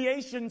to the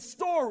creation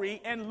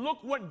story and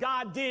look what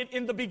God did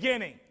in the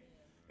beginning.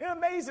 It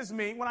amazes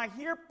me when I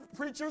hear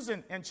preachers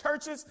and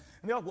churches,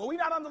 and they're like, well, we're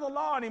not under the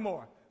law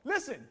anymore.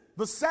 Listen,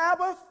 the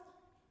Sabbath,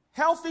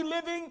 healthy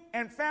living,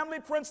 and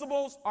family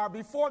principles are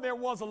before there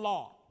was a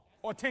law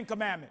or 10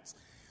 Commandments.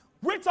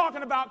 We're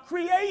talking about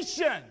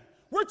creation.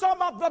 We're talking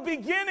about the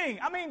beginning.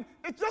 I mean,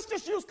 let's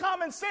just use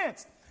common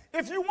sense.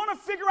 If you want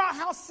to figure out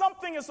how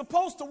something is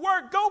supposed to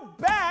work, go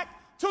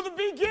back to the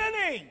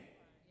beginning.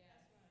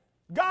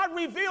 God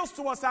reveals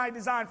to us how he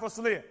designed for us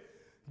to live.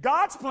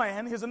 God's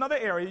plan, here's another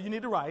area you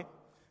need to write.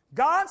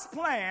 God's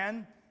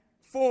plan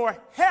for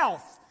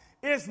health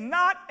is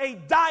not a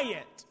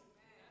diet.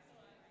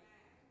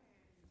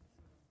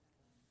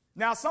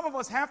 Now, some of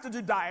us have to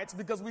do diets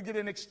because we get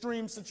in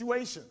extreme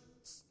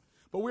situations,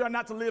 but we are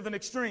not to live in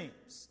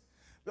extremes.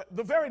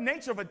 The very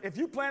nature of it, if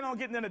you plan on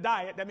getting in a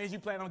diet, that means you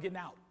plan on getting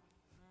out.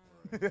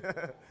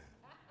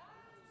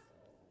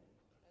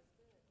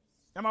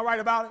 Am I right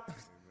about it?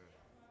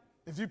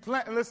 If you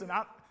plan, listen,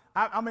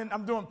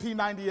 I'm doing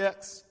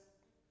P90X.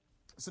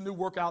 It's a new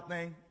workout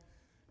thing.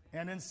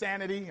 And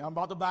Insanity, I'm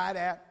about to buy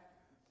that.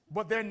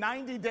 But they're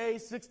 90-day,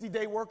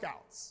 60-day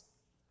workouts.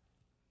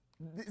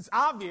 It's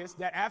obvious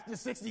that after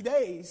 60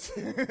 days,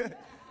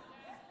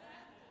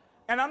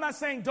 and I'm not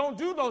saying don't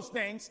do those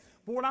things,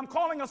 but what I'm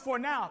calling us for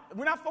now,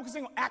 we're not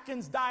focusing on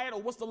Atkins diet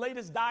or what's the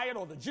latest diet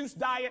or the juice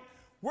diet.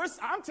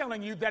 I'm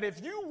telling you that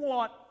if you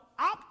want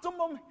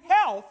optimum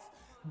health,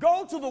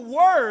 go to the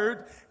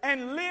Word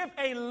and live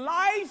a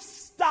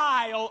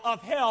lifestyle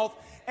of health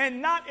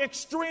and not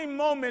extreme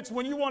moments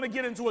when you want to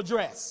get into a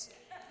dress.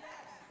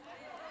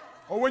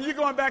 Or when you're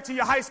going back to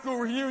your high school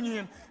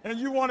reunion and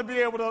you want to be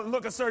able to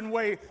look a certain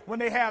way when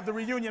they have the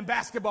reunion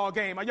basketball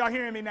game. Are y'all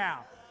hearing me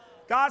now?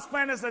 God's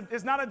plan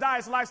is not a diet,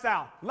 it's a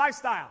lifestyle.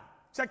 Lifestyle.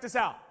 Check this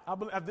out.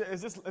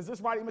 Is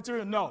this writing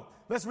material? No.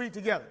 Let's read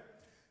together.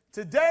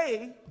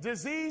 Today,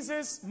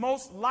 diseases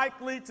most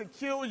likely to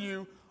kill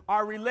you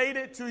are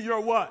related to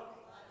your what?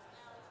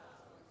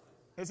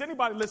 Is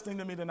anybody listening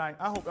to me tonight?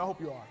 I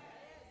hope you are.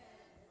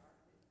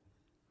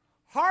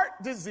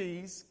 Heart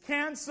disease,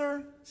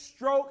 cancer,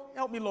 stroke,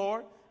 help me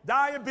Lord,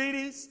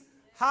 diabetes,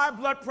 high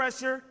blood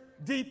pressure,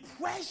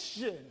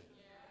 depression.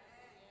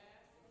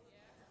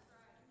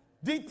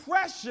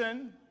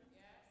 depression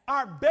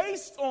are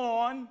based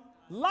on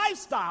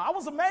lifestyle. I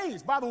was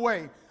amazed. By the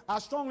way, I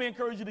strongly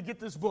encourage you to get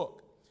this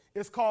book.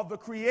 It's called The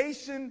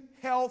Creation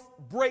Health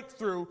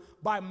Breakthrough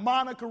by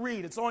Monica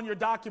Reed. It's on your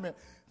document.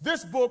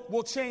 This book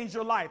will change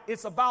your life.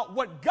 It's about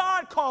what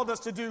God called us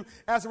to do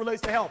as it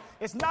relates to health.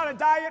 It's not a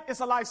diet,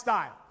 it's a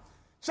lifestyle.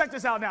 Check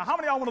this out now. How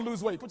many of y'all want to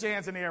lose weight? Put your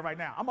hands in the air right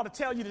now. I'm going to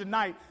tell you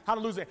tonight how to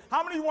lose it.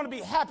 How many of you want to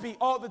be happy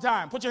all the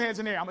time? Put your hands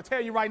in the air. I'm going to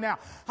tell you right now.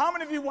 How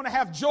many of you want to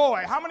have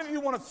joy? How many of you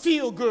want to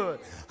feel good?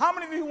 How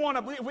many of you want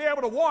to be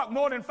able to walk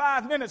more than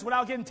 5 minutes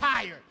without getting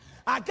tired?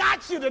 I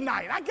got you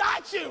tonight. I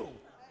got you.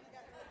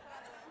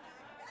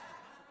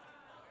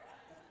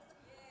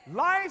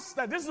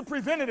 Lifestyle, this is a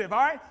preventative, all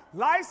right?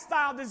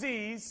 Lifestyle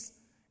disease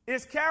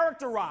is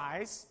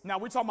characterized, now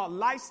we're talking about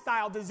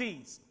lifestyle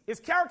disease. It's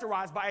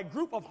characterized by a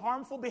group of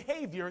harmful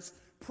behaviors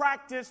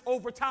practiced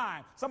over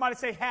time. Somebody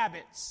say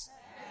habits.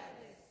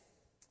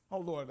 Oh,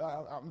 Lord,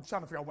 I'm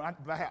trying to figure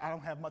out, but I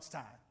don't have much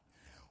time.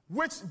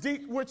 Which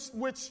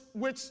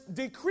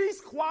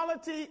decrease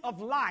quality of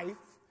life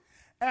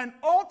and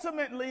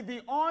ultimately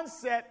the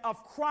onset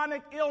of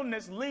chronic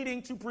illness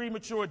leading to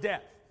premature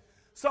death.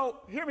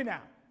 So hear me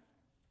now.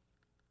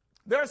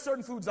 There are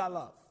certain foods I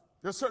love.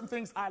 There are certain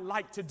things I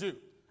like to do.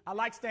 I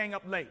like staying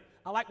up late.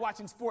 I like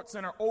watching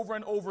SportsCenter over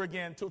and over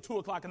again till 2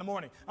 o'clock in the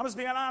morning. I'm just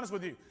being honest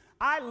with you.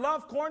 I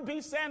love corned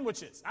beef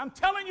sandwiches. I'm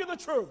telling you the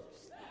truth.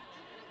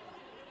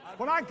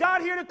 When I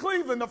got here to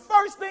Cleveland, the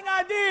first thing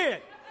I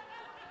did,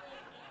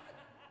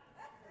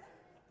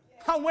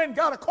 I went and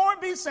got a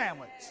corned beef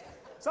sandwich.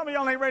 Some of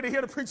y'all ain't ready to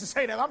hear the preacher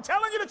say that. I'm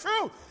telling you the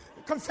truth.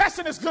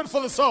 Confession is good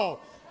for the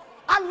soul.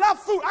 I love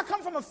food. I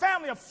come from a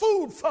family of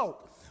food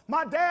folk.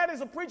 My dad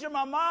is a preacher,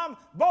 my mom,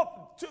 both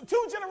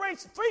two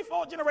generations,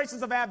 3-4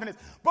 generations of Adventists.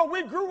 But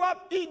we grew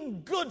up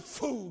eating good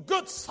food,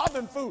 good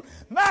Southern food,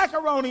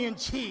 macaroni and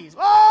cheese.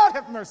 Lord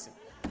have mercy.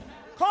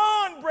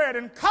 Cornbread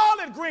and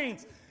collard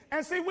greens.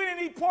 And see, we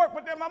didn't eat pork,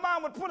 but then my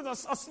mom would put a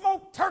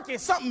smoked turkey or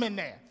something in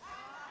there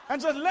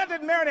and just let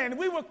it marinate. And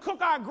we would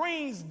cook our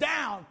greens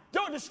down,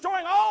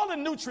 destroying all the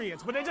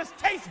nutrients, but they just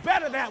taste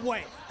better that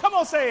way. Come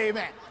on, say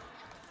amen.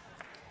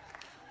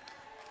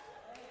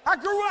 I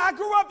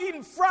grew up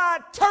eating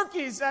fried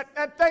turkeys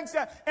at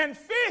Thanksgiving. And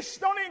fish,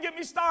 don't even get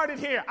me started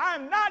here. I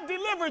am not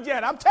delivered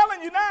yet. I'm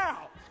telling you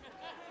now.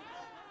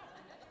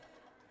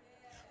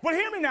 But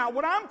hear me now.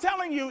 What I'm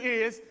telling you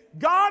is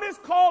God is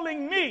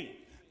calling me.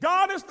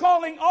 God is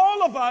calling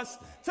all of us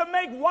to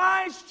make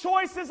wise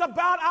choices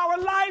about our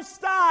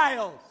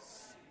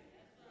lifestyles.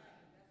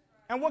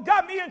 And what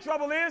got me in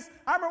trouble is,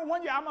 I remember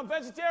one year, I'm a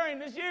vegetarian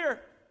this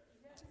year.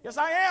 Yes,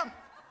 I am.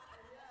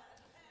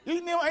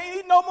 Ain't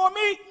eating no more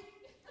meat.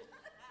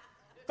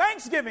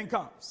 Thanksgiving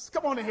comes.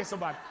 Come on in here,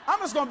 somebody. I'm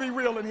just going to be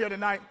real in here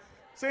tonight.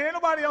 See, ain't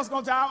nobody else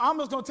going to tell. I'm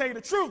just going to tell you the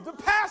truth. The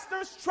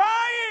pastor's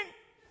trying.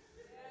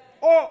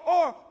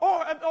 Or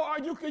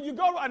you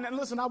go, and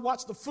listen, I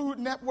watch the Food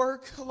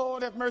Network.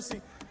 Lord have mercy.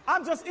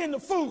 I'm just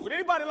into food.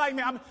 Anybody like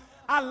me?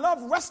 I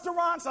love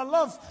restaurants. I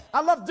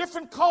love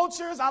different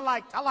cultures. I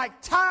like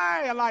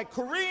Thai. I like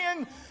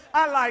Korean.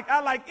 I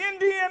like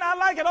Indian. I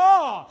like it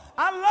all.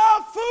 I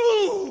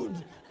love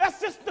food.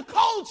 That's just the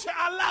culture.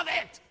 I love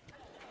it.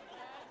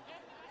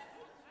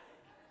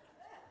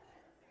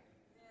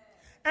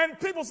 And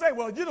people say,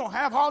 well, you don't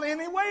have hardly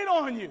any weight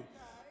on you.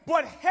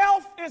 But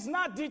health is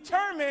not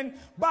determined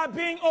by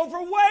being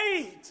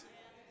overweight.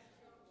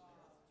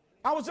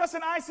 I was just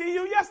in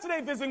ICU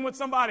yesterday visiting with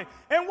somebody,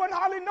 and wasn't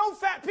hardly no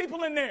fat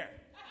people in there.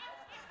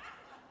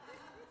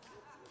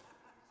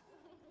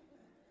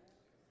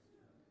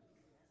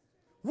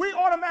 We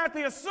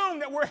automatically assume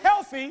that we're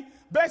healthy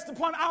based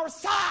upon our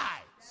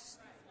size.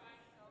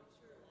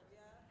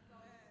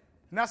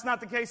 And that's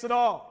not the case at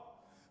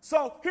all.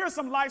 So here's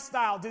some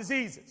lifestyle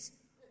diseases.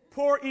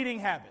 Poor eating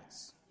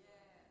habits.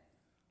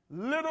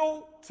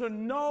 Little to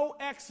no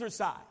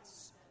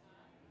exercise.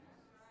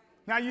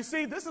 Now you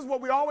see, this is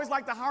what we always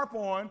like to harp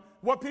on,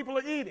 what people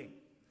are eating.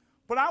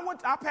 But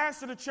I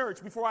pastored a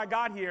church before I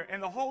got here,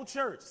 and the whole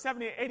church,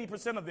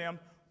 70-80% of them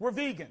were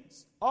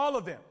vegans. All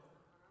of them.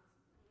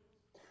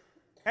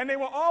 And they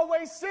were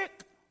always sick.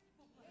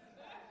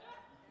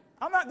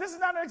 This is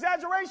not an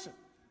exaggeration.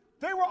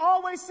 They were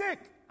always sick.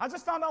 I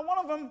just found out one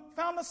of them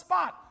found a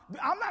spot.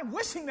 I'm not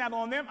wishing that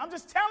on them. I'm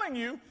just telling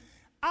you,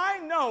 I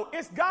know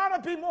it's got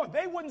to be more.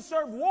 They wouldn't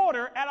serve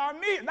water at our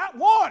meal, not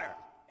water,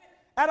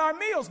 at our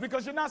meals,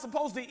 because you're not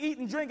supposed to eat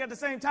and drink at the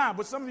same time,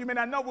 which some of you may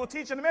not know. We'll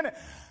teach in a minute.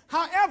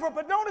 However,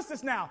 but notice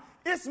this now.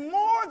 It's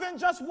more than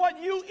just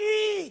what you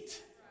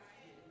eat.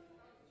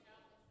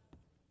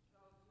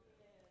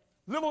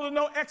 Little to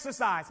no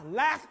exercise,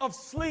 lack of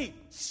sleep,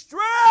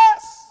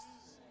 stress,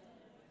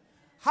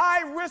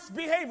 high-risk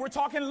behavior. We're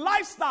talking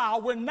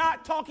lifestyle. We're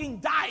not talking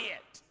diet.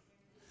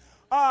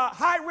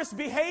 High-risk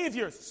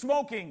behaviors,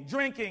 smoking,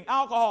 drinking,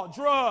 alcohol,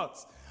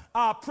 drugs,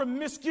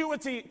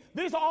 promiscuity.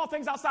 These are all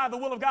things outside the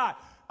will of God.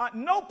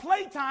 No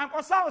playtime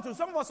or solitude.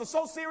 Some of us are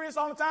so serious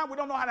all the time, we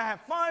don't know how to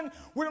have fun.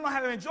 We don't know how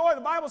to enjoy. The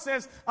Bible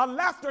says,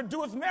 laughter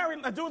doeth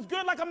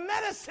good like a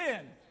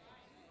medicine.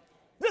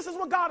 This is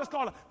what God has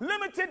called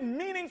limited,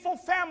 meaningful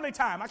family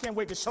time. I can't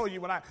wait to show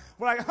you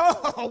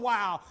oh,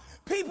 wow.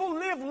 People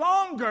live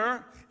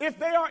longer if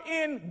they are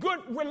in good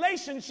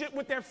relationship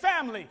with their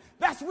family.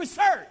 That's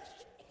research.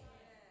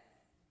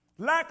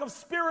 Lack of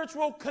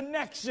spiritual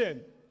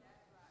connection.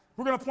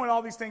 We're going to point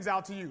all these things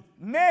out to you.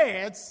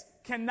 Meds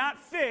cannot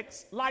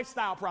fix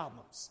lifestyle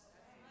problems.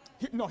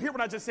 No, hear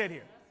what I just said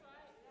here.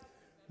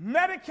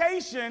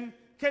 Medication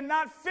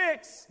cannot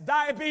fix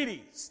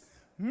diabetes.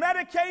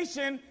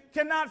 Medication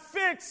cannot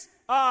fix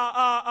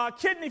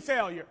kidney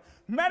failure.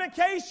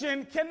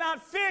 Medication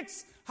cannot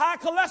fix high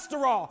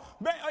cholesterol.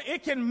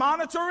 It can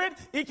monitor it,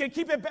 it can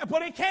keep it,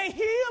 but it can't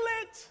heal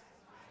it.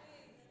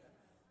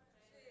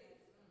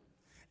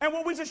 And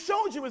what we just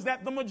showed you is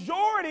that the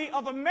majority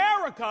of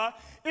America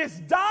is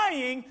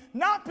dying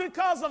not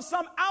because of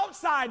some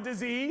outside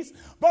disease,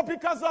 but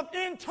because of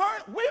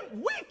internal.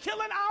 We're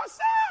killing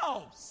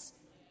ourselves.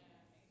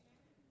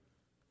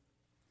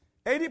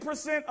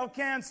 80% of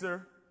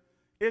cancer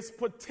is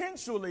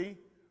potentially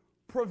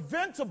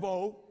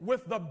preventable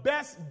with the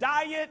best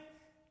diet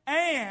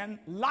and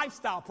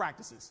lifestyle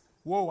practices.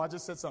 Whoa, I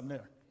just said something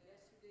there.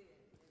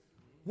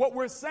 What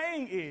we're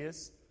saying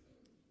is,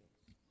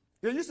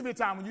 there used to be a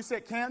time when you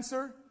said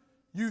cancer,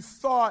 you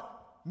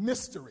thought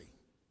mystery.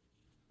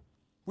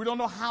 We don't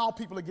know how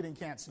people are getting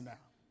cancer now.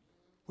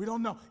 We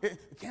don't know.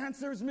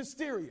 Cancer is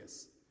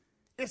mysterious.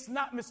 It's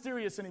not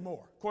mysterious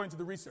anymore, according to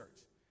the research.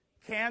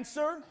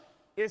 Cancer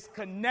is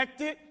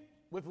connected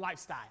with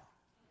lifestyle.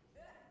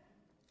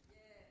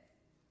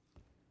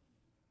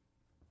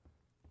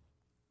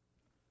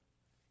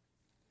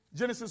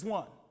 Genesis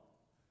 1.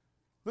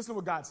 Listen to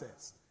what God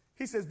says.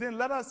 He says, then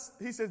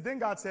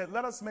God said,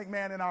 let us make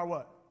man in our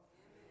what?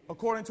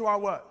 According to our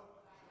what?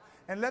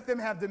 And let them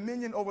have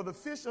dominion over the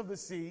fish of the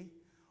sea,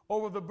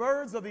 over the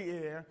birds of the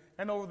air,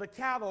 and over the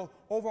cattle,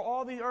 over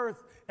all the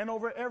earth, and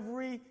over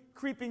every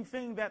creeping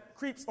thing that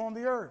creeps on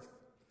the earth.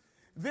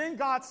 Then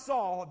God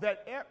saw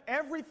that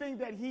everything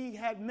that he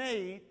had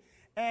made,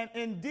 and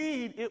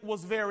indeed it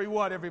was very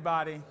what,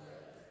 everybody?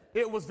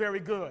 It was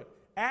very good.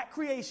 At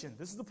creation,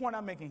 this is the point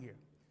I'm making here.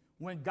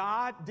 When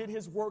God did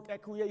his work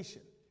at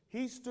creation,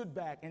 he stood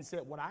back and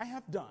said, what I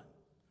have done,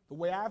 the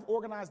way I've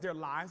organized their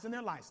lives and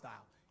their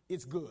lifestyle,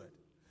 it's good.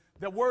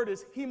 The word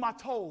is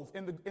hematov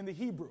in the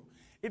Hebrew.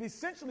 It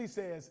essentially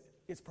says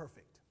it's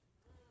perfect.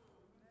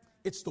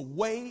 It's the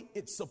way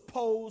it's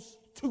supposed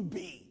to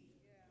be.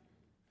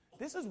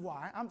 This is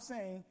why I'm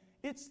saying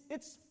it's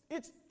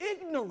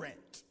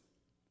ignorant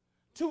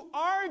to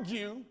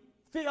argue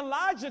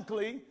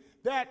theologically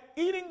that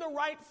eating the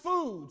right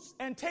foods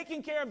and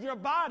taking care of your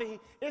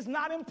body is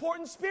not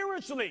important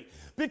spiritually.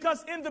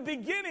 Because in the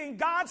beginning,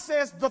 God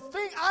says, the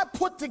thing I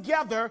put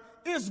together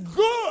is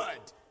good.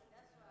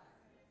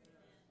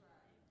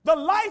 The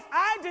life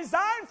I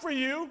designed for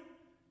you,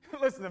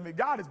 listen to me,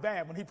 God is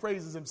bad when he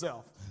praises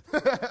himself.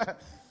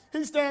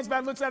 He stands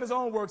back, looks at his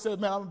own work, says,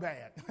 man, I'm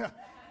bad.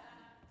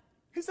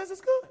 He says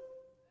it's good.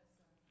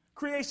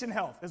 Creation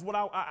health is what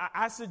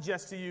I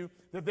suggest to you,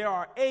 that there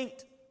are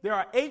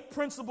eight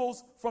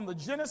principles from the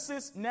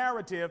Genesis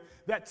narrative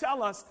that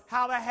tell us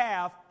how to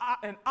have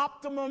an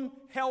optimum,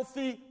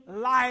 healthy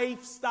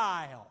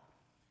lifestyle.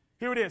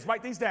 Here it is.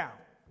 Write these down.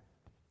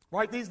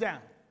 Write these down.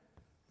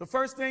 The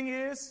first thing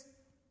is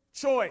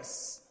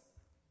choice.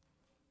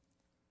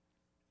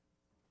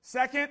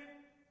 Second,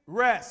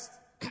 rest.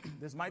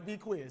 This might be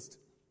quizzed.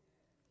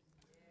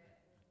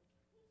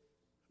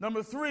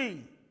 Number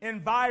 3,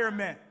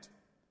 environment.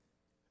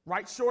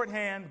 Write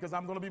shorthand because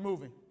I'm going to be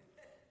moving.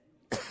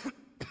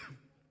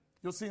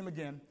 You'll see him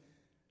again.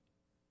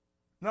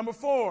 Number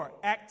 4,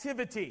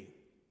 activity.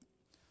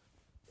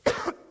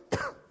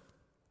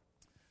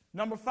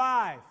 Number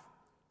 5,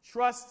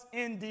 trust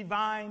in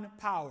divine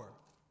power.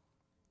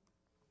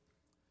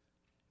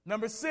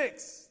 Number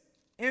 6,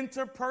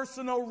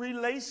 interpersonal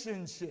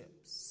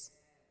relationships.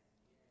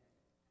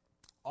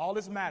 All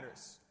this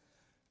matters.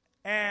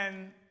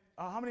 And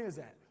how many is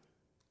that?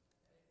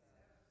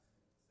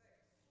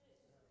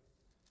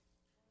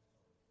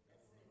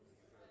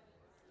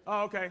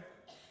 Oh, okay.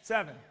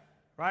 7,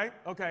 right?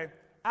 Okay.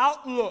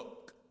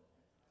 Outlook,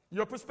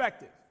 your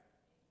perspective.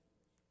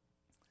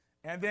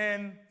 And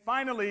then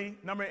finally,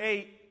 number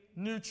 8,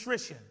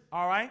 nutrition.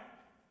 All right?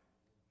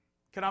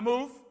 Can I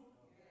move?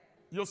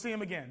 You'll see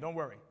him again. Don't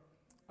worry.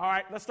 All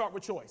right, let's start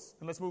with choice,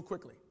 and let's move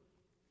quickly.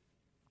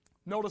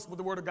 Notice what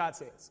the Word of God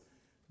says.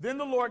 Then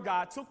the Lord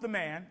God took the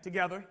man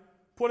together,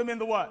 put him in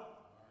the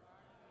what?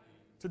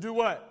 To do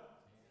what?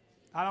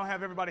 I don't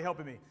have everybody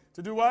helping me.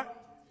 To do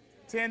what?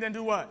 Tend and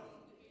do what?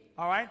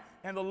 All right.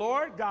 And the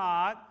Lord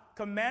God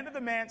commanded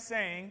the man,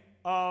 saying,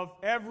 of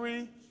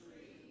every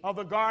of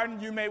the garden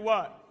you may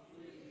what?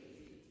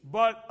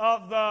 But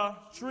of the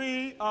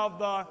tree of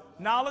the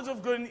knowledge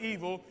of good and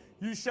evil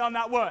you shall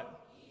not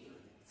what?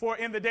 For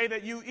in the day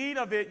that you eat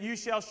of it you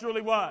shall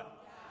surely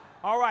what?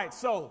 All right.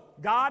 So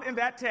God in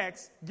that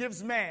text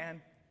gives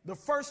man the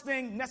first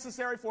thing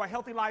necessary for a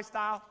healthy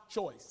lifestyle,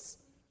 choice.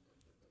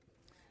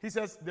 He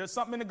says there's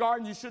something in the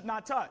garden you should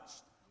not touch.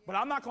 But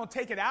I'm not going to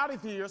take it out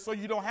of here so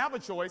you don't have a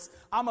choice.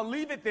 I'm going to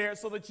leave it there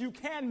so that you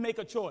can make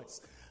a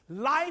choice.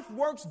 Life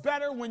works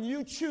better when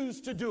you choose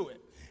to do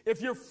it.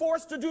 If you're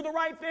forced to do the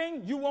right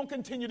thing, you won't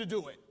continue to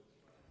do it.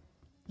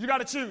 You got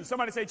to choose.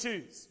 Somebody say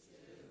choose.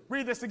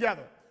 Read this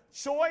together.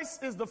 Choice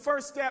is the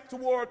first step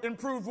toward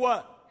improved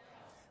what?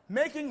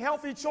 Making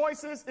healthy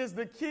choices is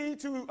the key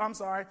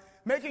to,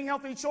 making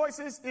healthy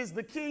choices is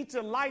the key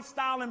to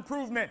lifestyle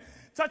improvement.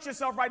 Touch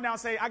yourself right now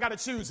and say, I got to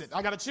choose it.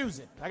 I got to choose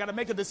it. I got to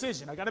make a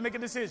decision. I got to make a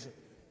decision.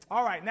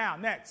 All right, now,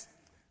 next.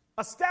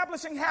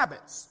 Establishing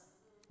habits.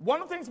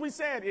 One of the things we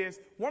said is,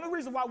 one of the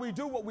reasons why we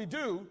do what we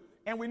do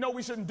and we know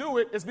we shouldn't do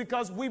it is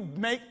because we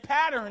make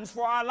patterns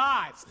for our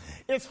lives.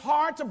 It's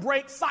hard to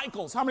break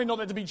cycles. How many know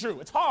that to be true?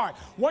 It's hard.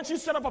 Once you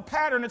set up a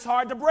pattern, it's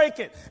hard to break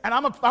it. And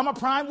I'm a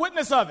prime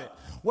witness of it.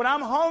 When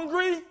I'm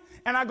hungry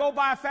and I go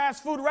by a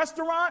fast food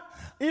restaurant,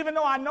 even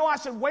though I know I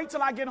should wait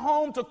till I get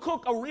home to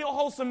cook a real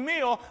wholesome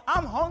meal,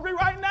 I'm hungry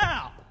right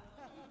now.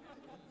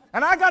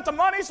 And I got the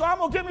money, so I'm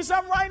going to give me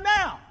something right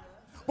now.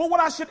 But what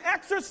I should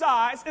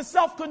exercise is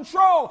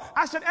self-control.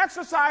 I should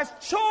exercise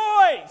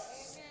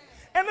choice.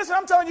 And listen,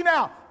 I'm telling you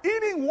now,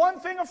 eating one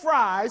thing of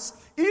fries,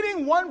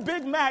 eating one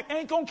Big Mac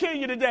ain't going to kill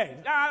you today.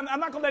 I'm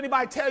not going to let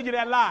anybody tell you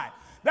that lie.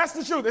 That's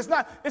the truth.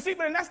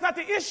 And that's not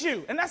the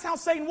issue. And that's how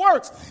Satan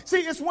works.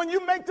 See, it's when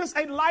you make this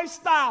a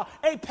lifestyle,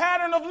 a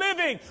pattern of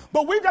living.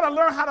 But we've got to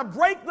learn how to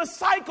break the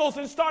cycles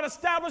and start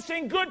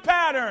establishing good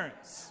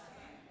patterns.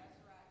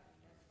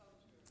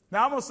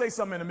 Now, I'm going to say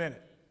something in a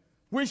minute.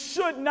 We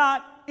should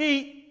not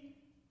eat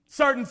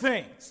certain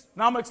things.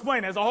 Now, I'm going to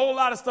explain. There's a whole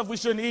lot of stuff we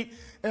shouldn't eat,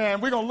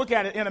 and we're going to look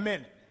at it in a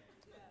minute.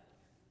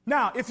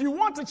 Now, if you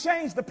want to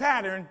change the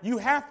pattern, you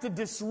have to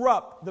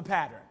disrupt the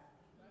pattern.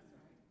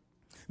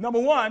 Number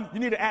one, you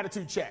need an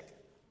attitude check.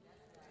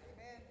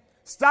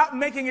 Stop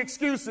making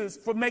excuses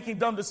for making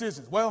dumb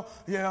decisions. Well,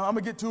 yeah, I'm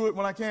going to get to it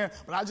when I can,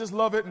 but I just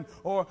love it,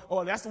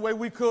 or that's the way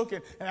we cook,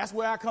 and that's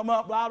where I come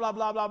up, blah, blah,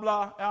 blah, blah,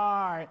 blah.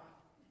 All right.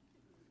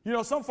 You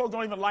know, some folks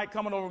don't even like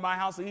coming over to my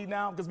house to eat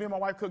now because me and my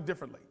wife cook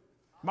differently.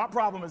 My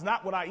problem is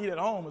not what I eat at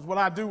home, it's what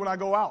I do when I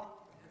go out.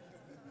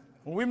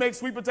 When we make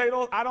sweet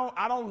potatoes, I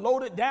don't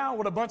load it down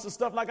with a bunch of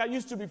stuff like I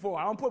used to before.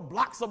 I don't put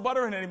blocks of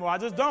butter in it anymore. I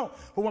just don't.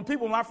 But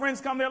when my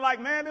friends come, they're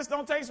like, man, this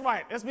don't taste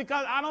right. It's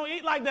because I don't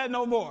eat like that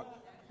no more,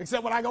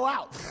 except when I go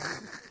out.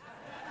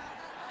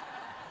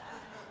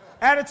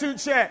 Attitude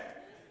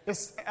check.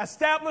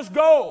 Establish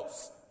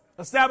goals.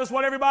 Establish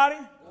what, everybody?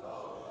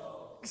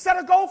 Set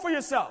a goal for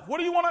yourself. What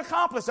do you want to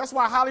accomplish? That's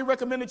why I highly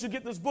recommend that you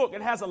get this book.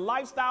 It has a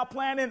lifestyle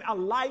plan in, a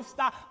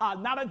lifestyle,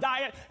 not a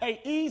diet, a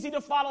easy to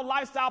follow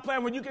lifestyle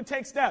plan where you can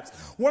take steps.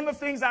 One of the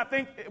things I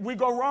think we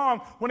go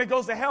wrong when it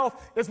goes to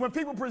health is when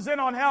people present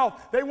on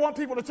health, they want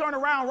people to turn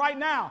around right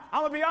now.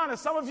 I'm going to be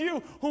honest. Some of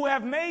you who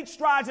have made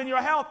strides in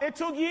your health, it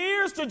took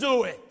years to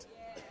do it.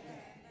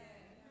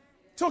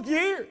 Took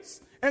years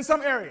in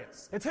some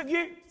areas. It took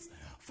years.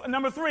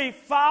 Number three,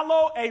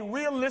 follow a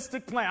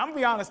realistic plan. I'm going to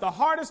be honest. The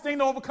hardest thing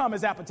to overcome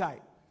is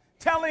appetite.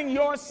 Telling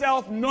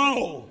yourself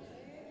no.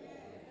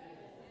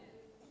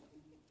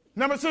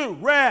 Number two,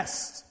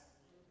 rest.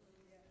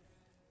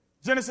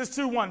 Genesis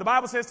 2:1. The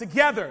Bible says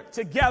together,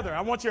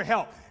 I want your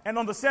help. And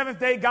on the seventh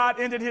day, God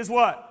ended his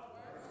what?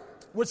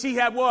 Which he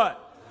had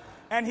what?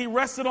 And he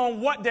rested on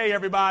what day,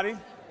 everybody?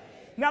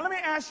 Now, let me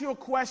ask you a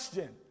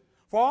question.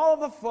 For all of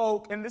the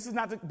folk, and this is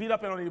not to beat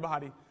up on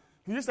anybody,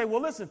 you just say,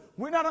 well, listen,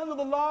 we're not under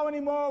the law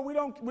anymore.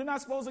 We're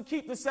not supposed to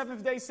keep the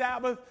seventh day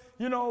Sabbath.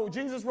 You know,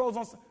 Jesus rose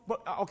on.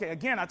 But okay,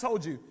 again, I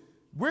told you,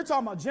 we're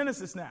talking about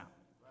Genesis now.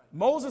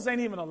 Moses ain't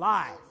even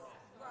alive.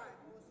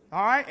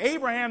 All right,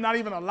 Abraham not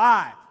even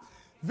alive.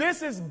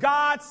 This is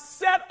God's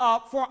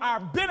setup for our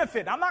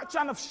benefit. I'm not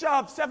trying to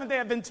shove Seventh-day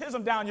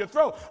Adventism down your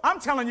throat. I'm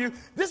telling you,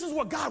 this is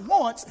what God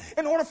wants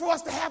in order for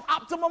us to have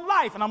optimum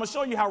life. And I'm going to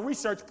show you how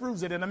research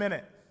proves it in a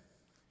minute.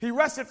 He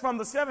rested from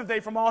the seventh day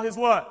from all his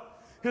what?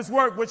 His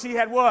work, which he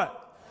had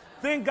what?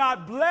 Then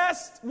God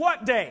blessed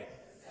what day?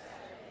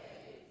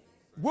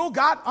 Will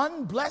God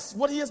unbless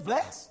what he has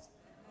blessed?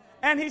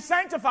 And he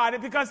sanctified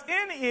it because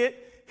in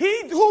it,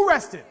 he who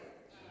rested?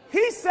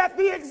 He set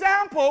the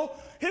example.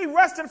 He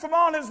rested from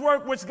all his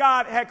work which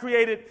God had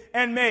created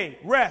and made.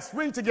 Rest.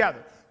 Read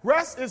together.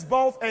 Rest is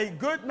both a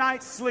good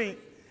night's sleep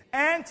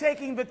and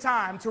taking the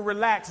time to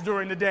relax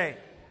during the day.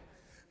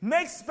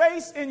 Make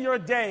space in your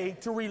day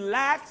to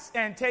relax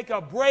and take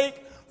a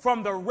break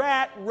from the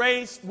rat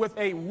race with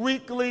a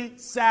weekly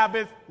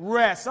Sabbath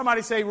rest.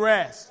 Somebody say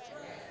rest.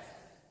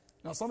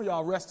 Now, some of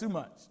y'all rest too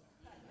much.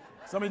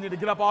 Some of you need to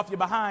get up off your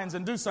behinds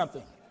and do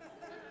something.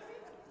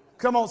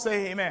 Come on,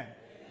 say amen.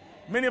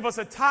 Many of us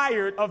are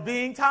tired of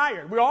being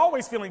tired. We're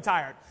always feeling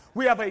tired.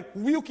 We have a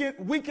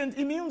weakened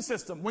immune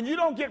system. When you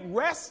don't get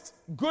rest,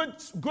 good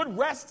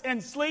rest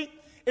and sleep,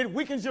 it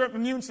weakens your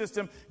immune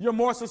system. You're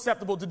more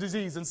susceptible to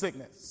disease and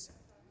sickness.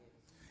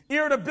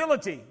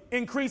 Irritability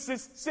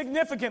increases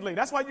significantly.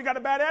 That's why you got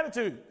a bad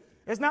attitude.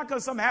 It's not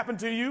because something happened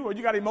to you or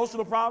you got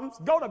emotional problems.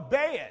 Go to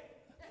bed.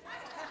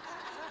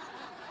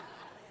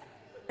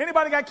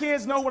 Anybody got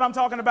kids know what I'm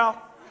talking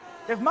about?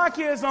 If my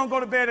kids don't go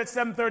to bed at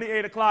 7:30,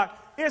 8 o'clock,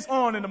 it's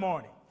on in the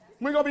morning.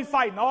 We're going to be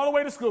fighting all the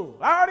way to school.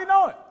 I already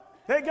know it.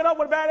 They get up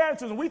with bad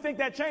attitudes, and we think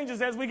that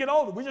changes as we get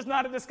older. We just know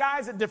how to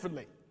disguise it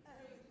differently.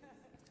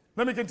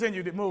 Let me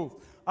continue to move.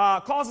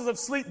 Causes of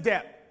sleep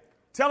debt,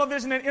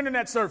 television and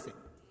internet surfing.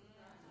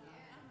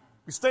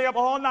 We stay up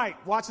all night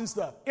watching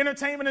stuff.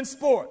 Entertainment and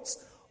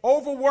sports,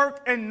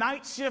 overwork and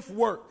night shift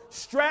work,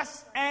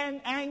 stress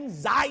and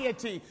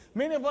anxiety.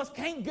 Many of us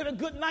can't get a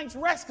good night's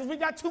rest because we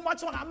got too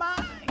much on our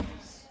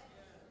minds.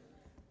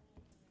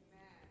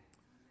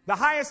 The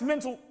highest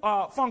mental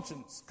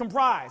functions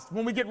comprised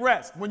when we get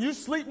rest. When you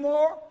sleep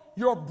more,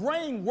 your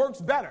brain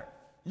works better.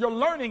 Your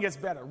learning is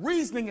better.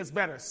 Reasoning is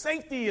better.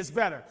 Safety is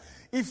better.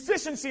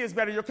 Efficiency is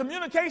better. Your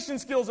communication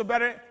skills are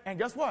better. And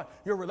guess what?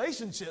 Your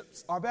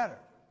relationships are better.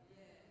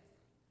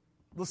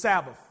 The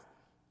Sabbath.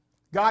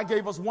 God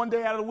gave us one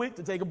day out of the week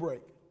to take a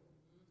break.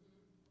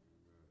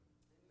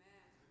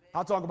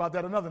 I'll talk about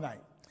that another night.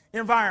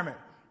 Environment.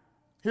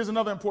 Here's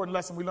another important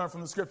lesson we learn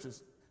from the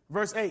scriptures.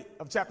 Verse 8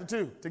 of chapter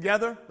 2.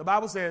 Together, the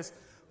Bible says,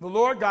 the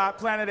Lord God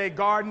planted a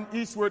garden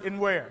eastward and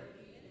where?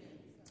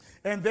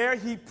 And there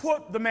he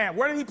put the man.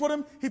 Where did he put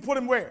him? He put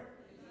him where?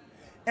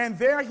 And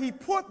there he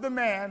put the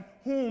man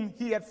whom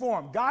he had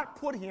formed. God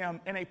put him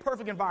in a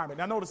perfect environment.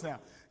 Now notice now,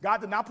 God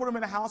did not put him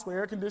in a house with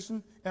air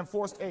conditioning and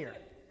forced air.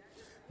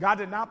 God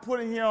did not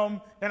put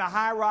him in a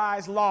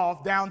high-rise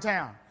loft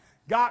downtown.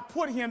 God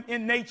put him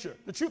in nature.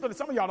 The truth of it,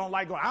 some of y'all don't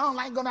like going, I don't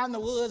like going out in the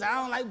woods. I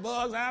don't like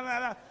bugs.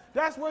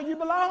 That's where you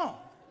belong.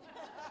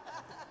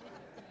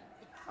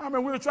 I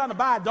mean, we were trying to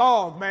buy a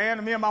dog, man,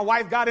 and me and my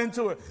wife got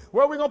into it.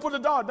 Where are we going to put the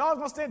dog? Dog's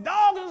going to stay.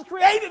 Dog was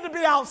created to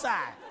be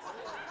outside.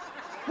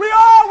 We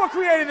all were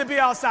created to be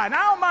outside. Now,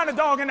 I don't mind a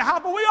dog in the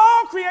house, but we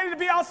all created to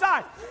be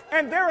outside.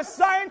 And there is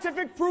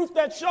scientific proof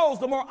that shows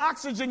the more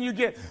oxygen you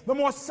get, the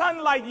more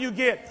sunlight you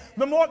get,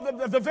 the more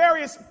the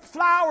various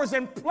flowers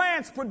and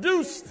plants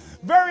produce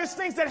various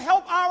things that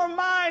help our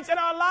minds and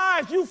our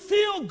lives. You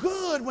feel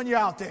good when you're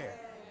out there.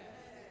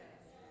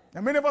 Now,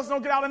 many of us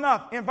don't get out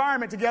enough.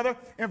 Environment together.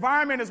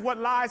 Environment is what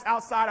lies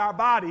outside our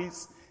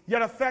bodies,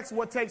 yet affects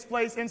what takes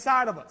place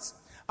inside of us.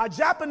 A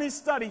Japanese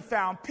study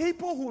found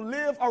people who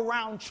live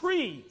around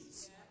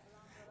trees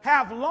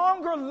have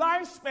longer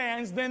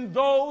lifespans than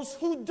those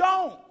who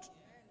don't.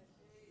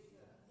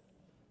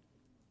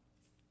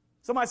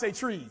 Somebody say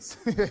trees.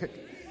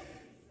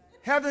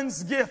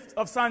 Heaven's gift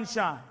of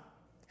sunshine.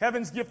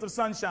 Heaven's gift of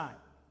sunshine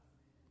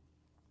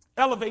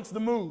elevates the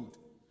mood.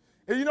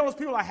 And you notice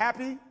people are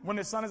happy when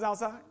the sun is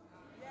outside?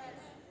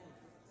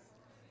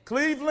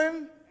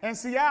 Cleveland and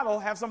Seattle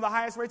have some of the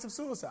highest rates of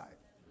suicide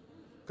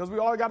because we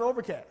all got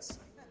overcast.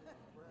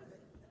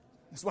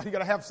 That's why you got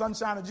to have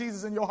sunshine of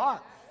Jesus in your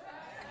heart.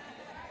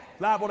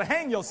 Liable to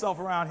hang yourself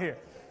around here.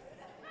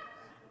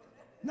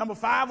 Number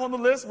 5 on the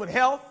list with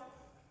health.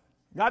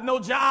 Got no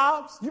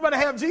jobs. You better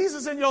have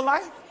Jesus in your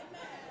life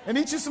and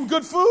eat you some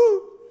good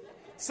food.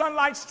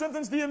 Sunlight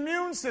strengthens the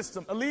immune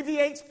system,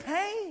 alleviates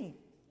pain,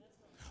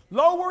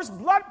 lowers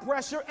blood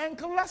pressure and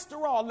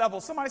cholesterol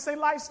levels. Somebody say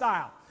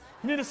lifestyle.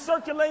 You need to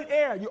circulate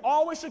air. You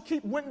always should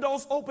keep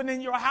windows open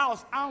in your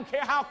house. I don't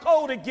care how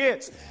cold it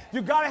gets.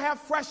 You got to have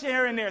fresh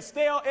air in there.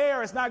 Stale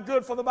air is not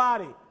good for the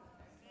body.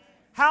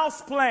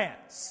 House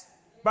plants.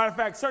 Matter of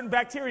fact, certain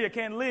bacteria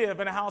can't live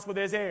in a house where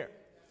there's air.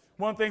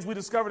 One of the things we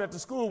discovered at the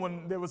school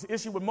when there was an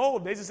issue with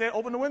mold, they just said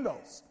open the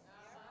windows.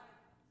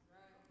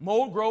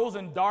 Mold grows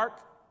in dark,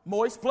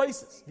 moist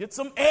places. Get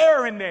some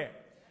air in there.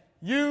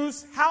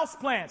 Use house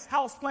plants.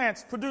 House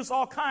plants produce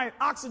all kinds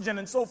of oxygen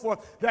and so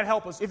forth that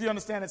help us. If you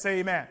understand it, say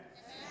amen.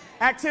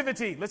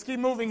 Activity. Let's keep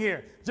moving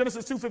here.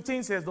 Genesis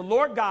 2:15 says, the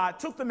Lord God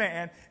took the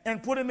man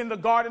and put him in the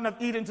Garden of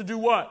Eden to do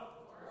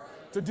what?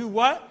 Work. To do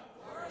what?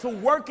 Work. To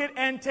work it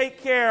and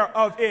take care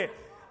of it.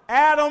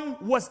 Adam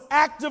was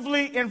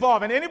actively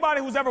involved. And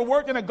anybody who's ever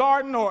worked in a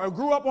garden or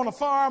grew up on a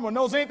farm or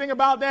knows anything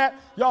about that,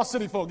 y'all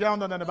city folk, y'all don't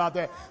know nothing about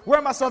that. Where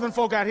are my southern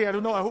folk out here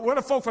who know? Where are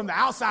the folk from the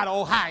outside of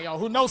Ohio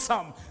who know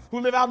something, who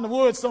live out in the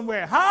woods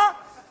somewhere? Huh?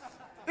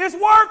 It's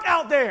work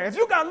out there. If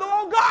you got a little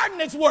old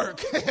garden, it's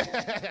work.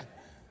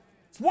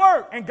 It's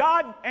work. And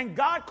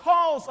God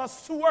calls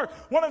us to work.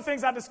 One of the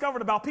things I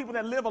discovered about people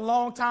that live a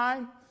long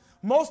time,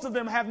 most of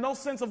them have no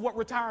sense of what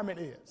retirement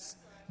is.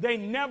 They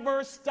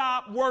never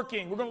stop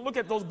working. We're going to look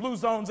at those blue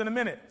zones in a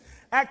minute.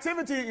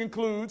 Activity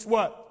includes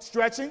what?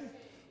 Stretching,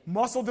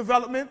 muscle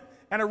development,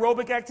 and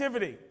aerobic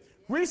activity.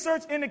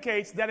 Research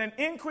indicates that an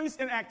increase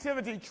in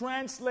activity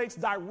translates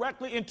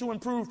directly into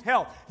improved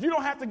health. You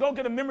don't have to go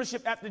get a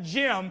membership at the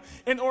gym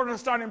in order to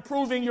start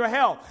improving your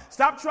health.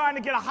 Stop trying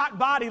to get a hot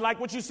body like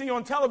what you see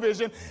on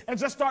television and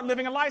just start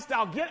living a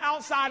lifestyle. Get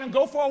outside and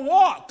go for a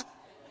walk.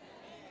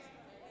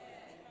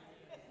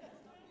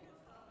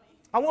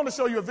 I want to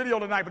show you a video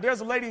tonight, but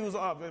there's a lady who's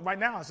right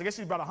now, I guess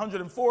she's about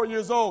 104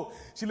 years old.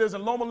 She lives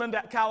in Loma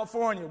Linda,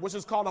 California, which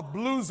is called a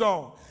blue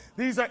zone.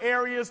 These are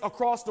areas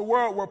across the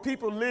world where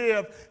people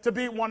live to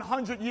be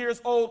 100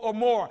 years old or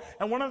more.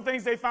 And one of the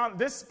things they found,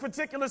 this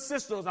particular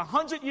sister is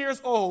 100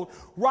 years old,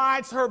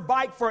 rides her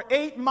bike for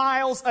 8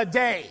 miles a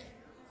day.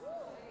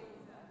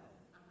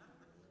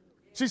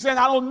 She said,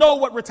 I don't know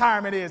what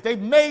retirement is. They've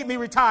made me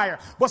retire.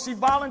 But she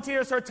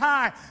volunteers her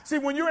time. See,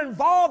 when you're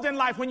involved in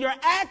life, when you're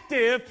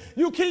active,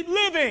 you keep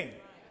living.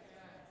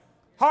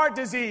 Heart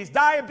disease,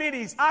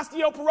 diabetes,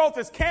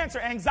 osteoporosis, cancer,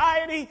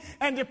 anxiety,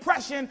 and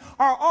depression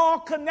are all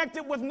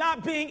connected with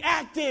not being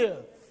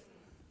active.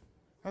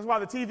 That's why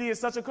the TV is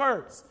such a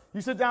curse.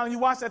 You sit down and you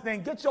watch that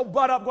thing. Get your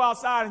butt up, go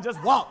outside and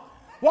just walk.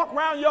 Walk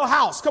around your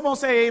house. Come on,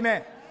 say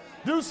amen.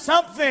 Do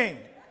something.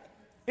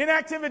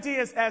 Inactivity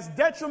is as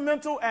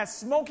detrimental as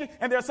smoking.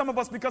 And there are some of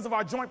us, because of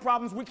our joint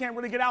problems, we can't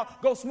really get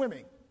out. Go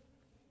swimming.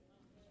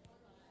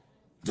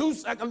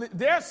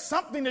 There's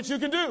something that you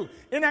can do.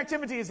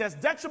 Inactivity is as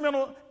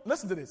detrimental.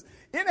 Listen to this.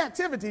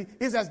 Inactivity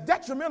is as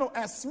detrimental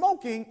as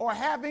smoking or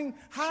having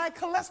high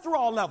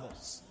cholesterol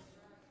levels.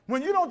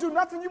 When you don't do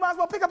nothing, you might as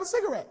well pick up a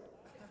cigarette.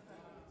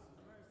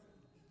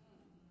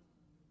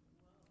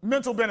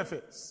 Mental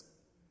benefits.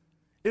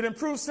 It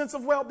improves sense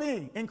of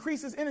well-being,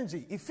 increases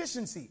energy,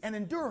 efficiency, and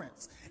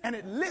endurance, and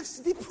it lifts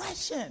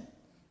depression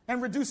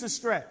and reduces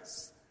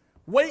stress.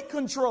 Weight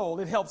control,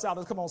 it helps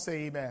out. Come on,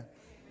 say amen.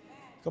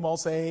 Come on,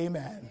 say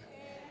amen.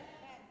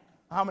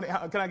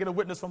 Can I get a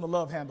witness from the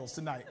love handles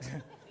tonight?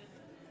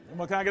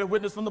 Can I get a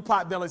witness from the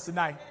pot bellies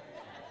tonight?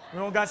 We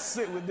don't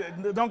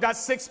got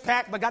six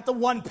pack, but got the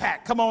 1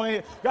 pack. Come on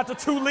in. Got the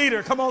 2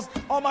 liter. Come on,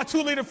 all my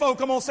 2 liter folk.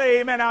 Come on, say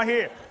amen out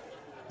here.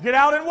 Get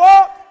out and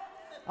walk.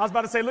 I was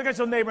about to say, look at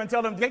your neighbor and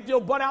tell them, get your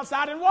butt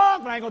outside and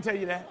walk. But I ain't going to tell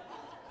you that.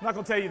 I'm not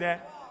going to tell you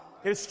that.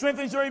 It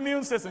strengthens your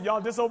immune system.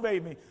 Y'all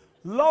disobeyed me.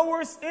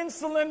 Lowers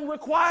insulin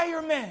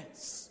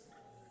requirements.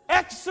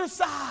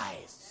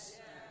 Exercise.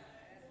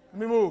 Let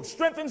me move.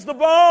 Strengthens the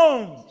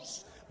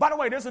bones. By the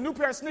way, there's a new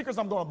pair of sneakers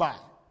I'm going to buy.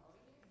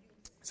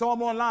 So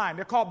I'm online.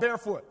 They're called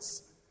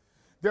Barefoots.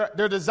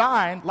 They're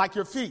designed like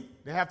your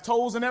feet. They have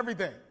toes and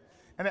everything.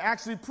 And it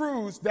actually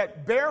proves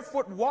that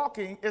barefoot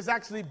walking is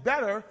actually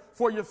better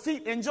for your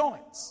feet and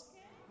joints.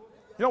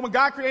 You know, when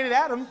God created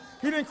Adam,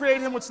 he didn't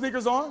create him with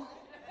sneakers on.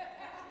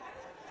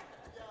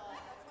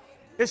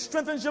 It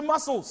strengthens your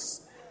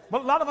muscles.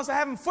 But a lot of us are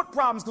having foot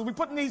problems because we're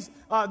putting these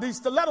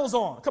stilettos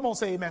on. Come on,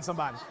 say amen,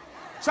 somebody.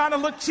 Trying to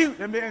look cute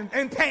and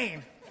in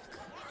pain.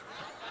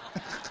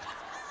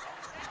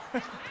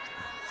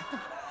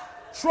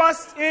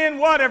 Trust in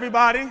what,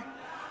 everybody?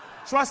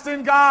 Trust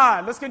in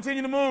God. Let's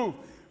continue to move.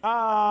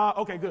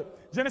 Okay, good.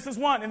 Genesis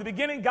 1, in the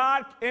beginning,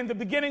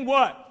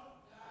 what?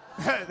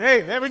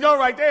 Hey, there we go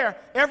right there.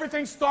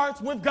 Everything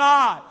starts with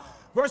God.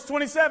 Verse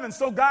 27,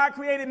 so God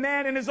created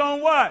man in his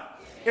own what?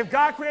 If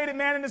God created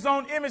man in his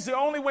own image, the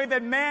only way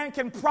that man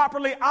can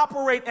properly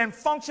operate and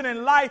function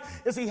in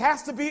life is he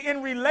has to be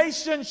in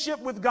relationship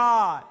with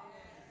God.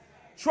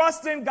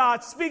 Trust in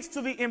God speaks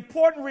to the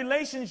important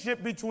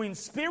relationship between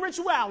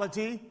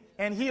spirituality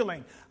and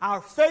healing.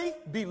 Our faith,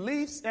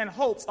 beliefs, and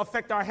hopes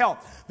affect our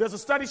health. There's a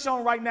study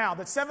shown right now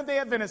that Seventh-day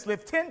Adventists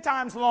live 10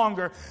 times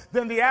longer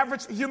than the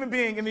average human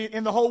being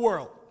in the whole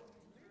world.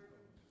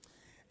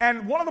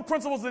 And one of the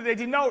principles that they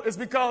denote is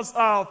because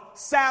of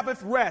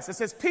Sabbath rest. It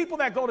says people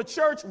that go to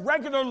church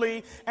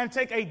regularly and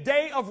take a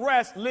day of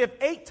rest live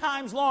 8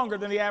 times longer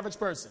than the average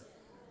person.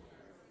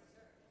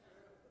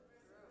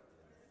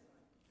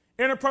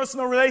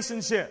 Interpersonal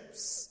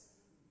relationships.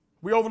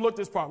 We overlook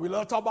this part. We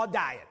love to talk about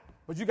diet.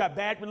 But you got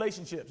bad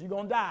relationships. You're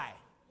going to die.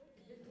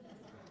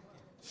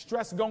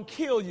 Stress is going to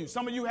kill you.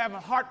 Some of you having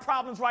heart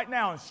problems right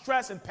now and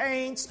stress and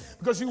pains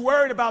because you're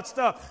worried about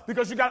stuff,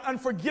 because you got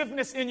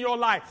unforgiveness in your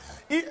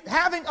life.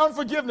 Having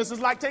unforgiveness is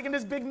like taking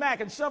this Big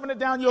Mac and shoving it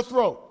down your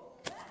throat.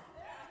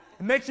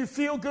 It makes you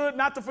feel good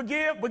not to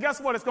forgive, but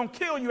guess what? It's going to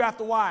kill you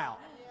after a while.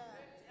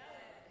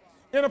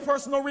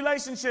 Interpersonal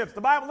relationships.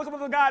 The Bible, look at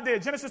what God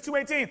did. Genesis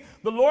 2:18.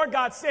 The Lord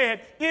God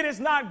said, it is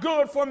not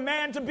good for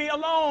man to be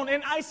alone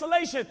in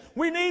isolation.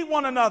 We need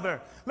one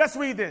another. Let's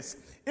read this.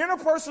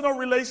 Interpersonal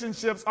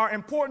relationships are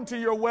important to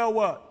your well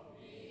what?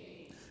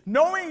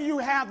 Knowing you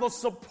have the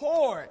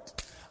support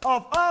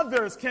of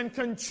others can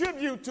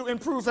contribute to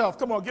improved health.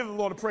 Come on, give the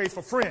Lord a praise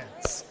for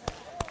friends,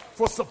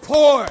 for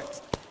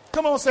support.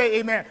 Come on, say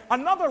amen.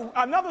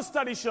 Another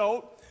study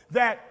showed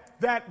that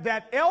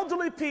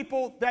elderly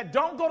people that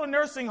don't go to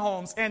nursing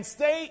homes and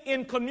stay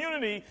in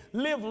community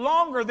live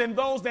longer than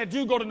those that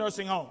do go to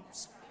nursing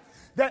homes.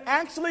 That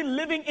actually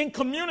living in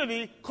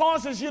community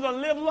causes you to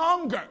live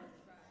longer.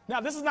 Now,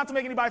 this is not to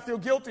make anybody feel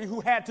guilty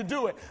who had to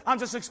do it. I'm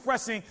just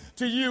expressing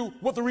to you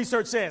what the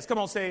research says. Come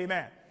on, say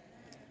amen.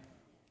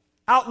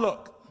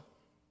 Outlook.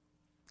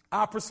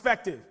 Our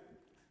perspective.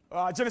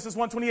 Genesis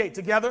 1:28.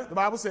 Together, the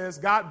Bible says,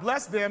 God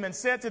blessed them and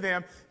said to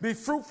them, be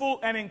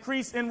fruitful and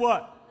increase in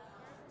what?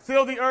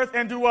 Fill the earth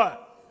and do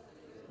what?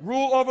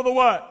 Rule over the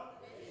what?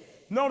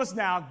 Notice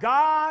now,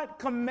 God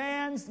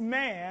commands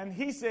man,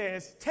 he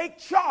says, take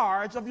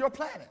charge of your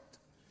planet.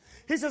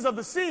 He says of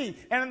the sea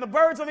and the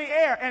birds of the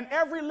air and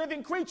every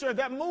living creature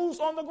that moves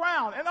on the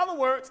ground. In other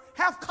words,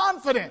 have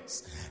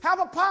confidence. Have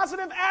a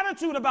positive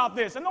attitude about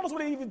this. And notice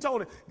what he even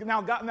told it.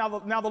 Now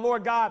the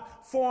Lord God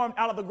formed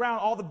out of the ground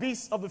all the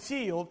beasts of the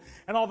field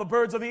and all the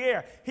birds of the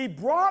air. He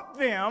brought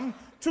them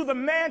to the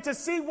man to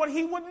see what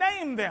he would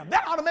name them.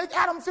 That ought to make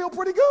Adam feel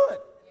pretty good.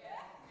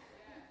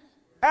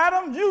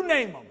 Adam, you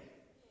name them.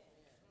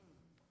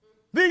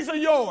 These are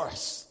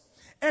yours.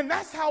 And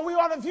that's how we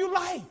ought to view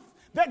life.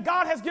 That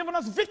God has given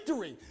us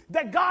victory.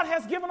 That God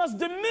has given us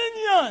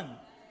dominion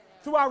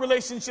through our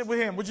relationship with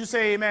him. Would you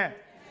say amen?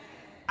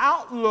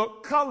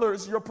 Outlook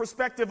colors your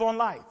perspective on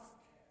life.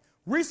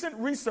 Recent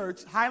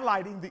research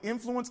highlighting the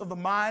influence of the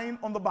mind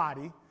on the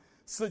body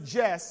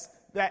suggests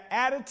that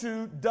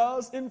attitude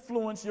does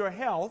influence your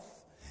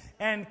health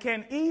and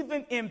can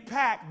even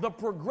impact the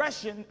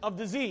progression of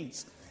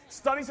disease.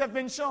 Studies have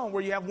been shown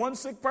where you have one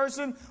sick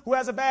person who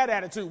has a bad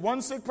attitude,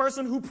 one sick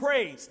person who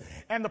prays,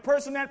 and the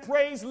person that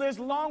prays lives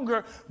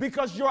longer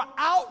because your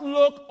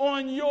outlook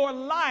on your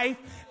life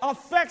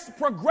affects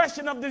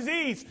progression of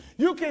disease.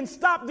 You can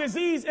stop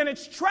disease in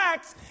its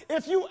tracks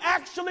if you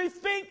actually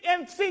think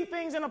and see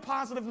things in a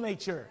positive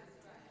nature.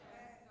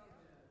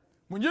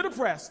 When you're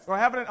depressed or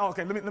have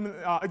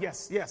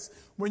yes.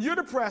 When you're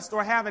depressed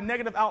or have a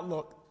negative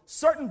outlook,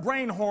 certain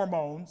brain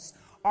hormones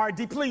are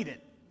depleted,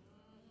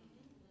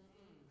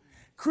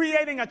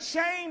 creating a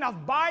chain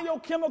of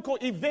biochemical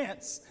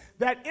events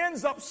that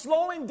ends up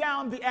slowing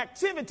down the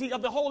activity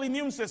of the whole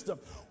immune system.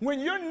 When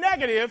you're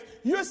negative,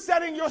 you're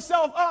setting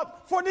yourself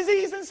up for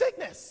disease and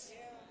sickness.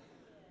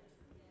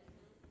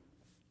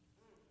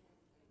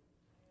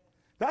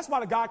 That's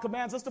why God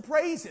commands us to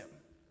praise him.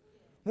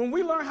 When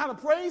we learn how to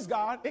praise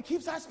God, it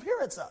keeps our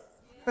spirits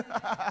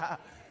up.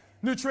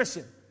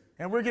 Nutrition.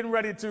 And we're getting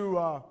ready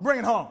to bring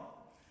it home.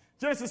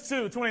 Genesis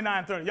 2,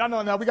 29, 30. Y'all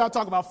know now we got to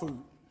talk about food.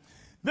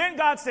 Then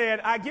God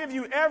said, I give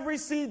you every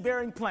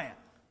seed-bearing plant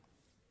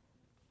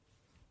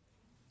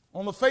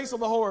on the face of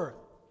the whole earth,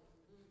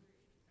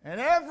 and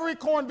every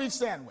corned beef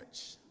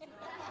sandwich,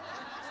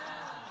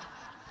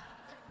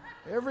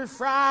 every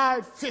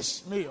fried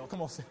fish meal.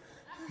 Come on, say.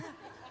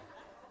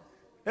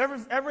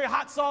 Every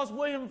hot sauce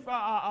William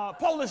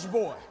Polish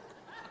boy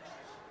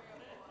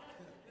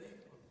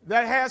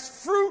that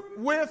has fruit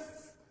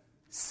with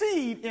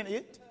seed in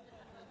it,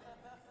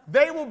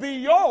 they will be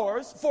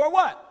yours for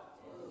what?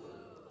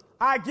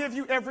 I give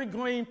you every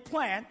green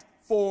plant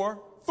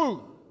for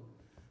food.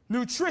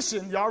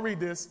 Nutrition, y'all read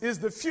this, is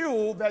the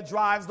fuel that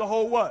drives the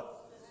whole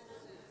what?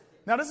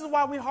 Now, this is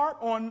why we harp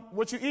on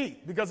what you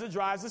eat, because it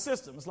drives the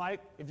system. It's like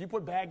if you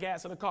put bad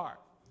gas in a car.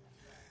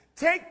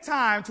 Take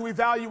time to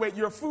evaluate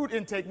your food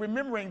intake,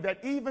 remembering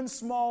that even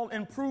small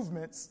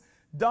improvements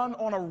done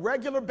on a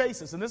regular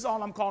basis, and this is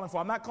all I'm calling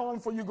for. I'm not calling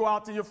for you to go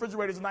out to your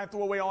refrigerators and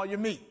throw away all your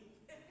meat.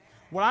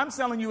 What I'm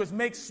telling you is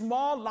make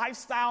small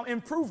lifestyle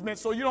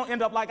improvements so you don't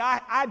end up like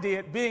I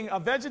did, being a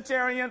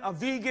vegetarian, a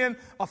vegan,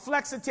 a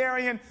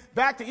flexitarian,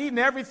 back to eating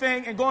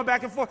everything and going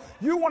back and forth.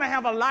 You want to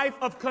have a life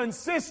of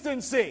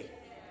consistency.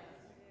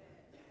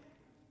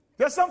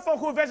 There's some folk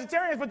who are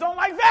vegetarians but don't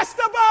like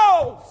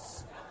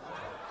vegetables.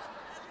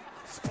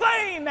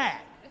 Explain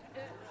that.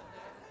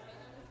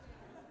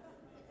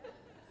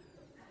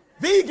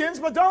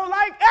 Vegans but don't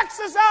like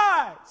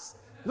exercise,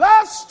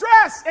 love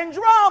stress and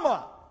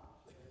drama.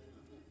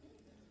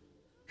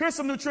 Here's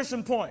some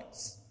nutrition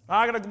points.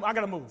 I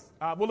gotta move.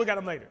 We'll look at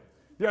them later.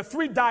 There are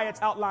 3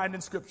 diets outlined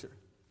in Scripture.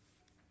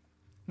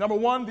 Number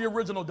 1, the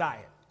original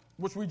diet,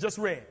 which we just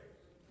read.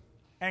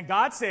 And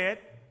God said,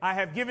 I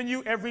have given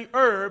you every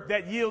herb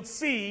that yields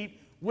seed,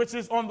 which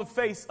is on the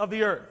face of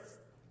the earth.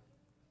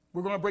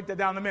 We're going to break that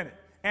down in a minute.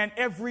 And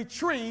every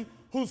tree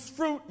whose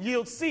fruit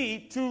yields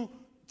seed, to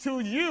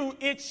you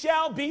it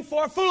shall be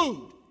for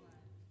food.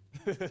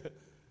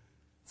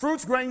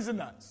 Fruits, grains, and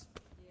nuts.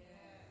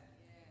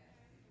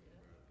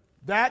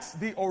 That's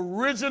the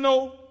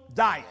original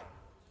diet.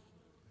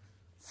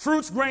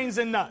 Fruits, grains,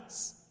 and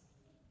nuts.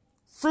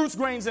 Fruits,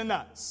 grains, and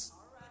nuts.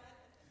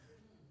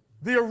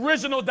 The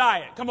original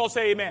diet. Come on,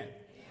 say amen.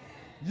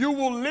 You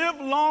will live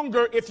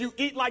longer if you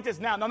eat like this.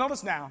 Now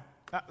notice now.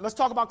 Let's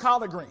talk about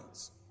collard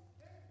greens.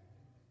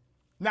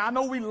 Now, I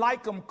know we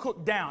like them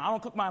cooked down. I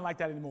don't cook mine like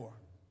that anymore.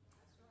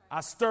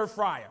 I stir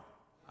fry them.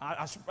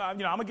 I'm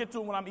going to get to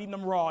it when I'm eating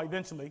them raw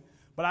eventually.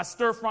 But I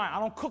stir fry them. I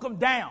don't cook them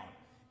down.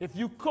 If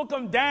you cook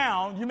them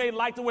down, you may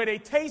like the way they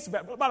taste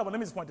better. By the way, let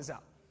me just point this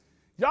out.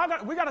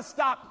 We got to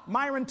stop,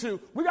 Myron too,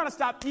 we got to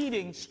stop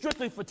eating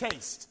strictly for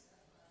taste.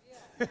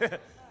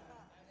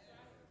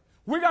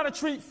 We got to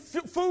treat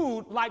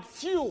food like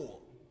fuel.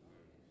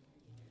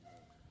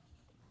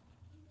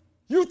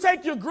 You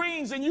take your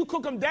greens and you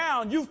cook them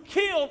down, you've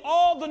killed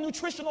all the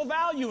nutritional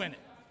value in it.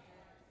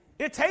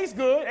 It tastes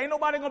good. Ain't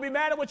nobody going to be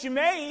mad at what you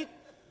made.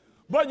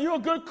 But you're a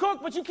good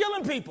cook, but you're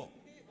killing people.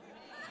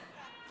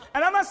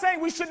 And I'm not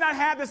saying we should not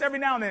have this every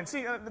now and then.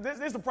 See, this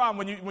is the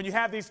problem when you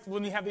have these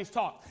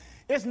talks.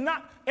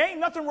 Ain't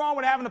nothing wrong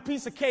with having a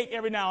piece of cake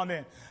every now and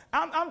then.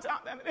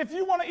 If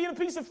you want to eat a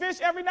piece of fish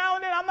every now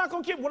and then, I'm not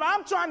going to get what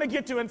I'm trying to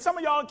get to. And some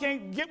of y'all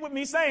can't get with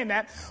me saying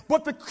that.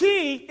 But the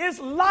key is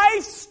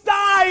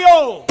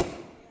lifestyle.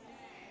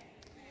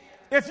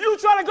 If you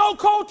try to go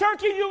cold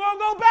turkey, you're going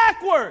to go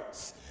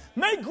backwards.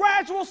 Make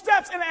gradual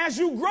steps. And as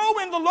you grow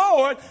in the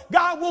Lord,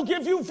 God will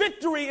give you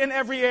victory in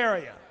every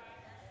area.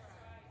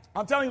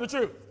 I'm telling you the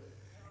truth.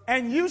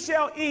 And you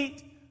shall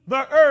eat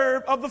the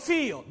herb of the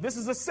field. This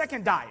is the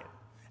second diet.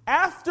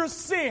 After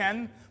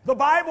sin, The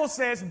Bible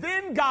says,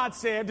 then God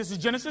said, this is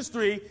Genesis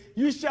 3,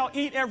 you shall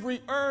eat every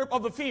herb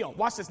of the field.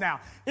 Watch this now.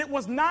 It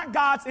was not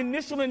God's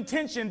initial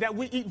intention that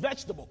we eat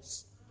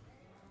vegetables.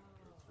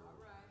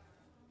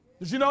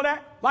 Did you know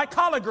that? Like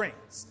collard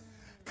greens.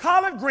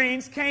 Collard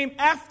greens came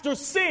after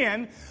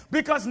sin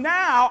because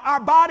now our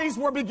bodies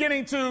were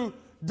beginning to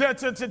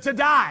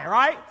die,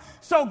 right?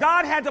 So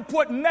God had to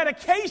put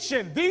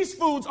medication. These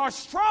foods are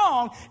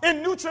strong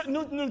in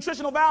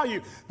nutritional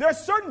value. There are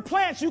certain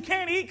plants you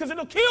can't eat because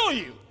it'll kill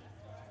you.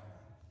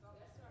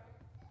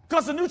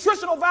 Because the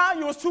nutritional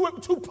value is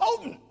too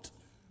potent.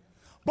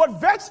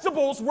 But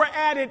vegetables were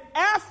added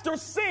after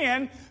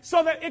sin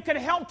so that it could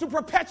help to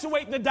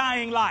perpetuate the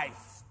dying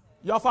life.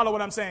 Y'all follow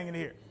what I'm saying in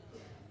here?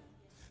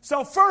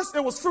 So first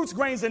it was fruits,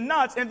 grains, and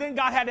nuts, and then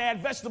God had to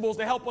add vegetables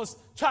to help us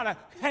try to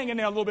hang in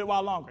there a little bit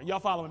while longer. Y'all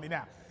following me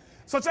now?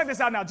 So check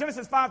this out now.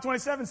 Genesis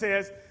 5:27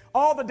 says,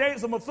 all the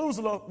days of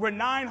Methuselah were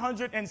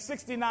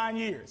 969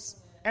 years,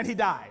 and he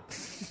died.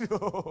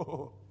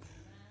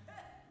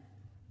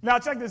 Now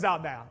check this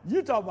out now.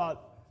 You talk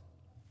about,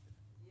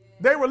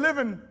 they were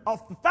living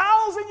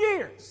 1,000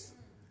 years,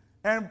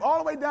 and all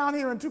the way down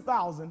here in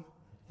 2000,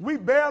 we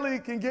barely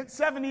can get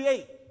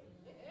 78.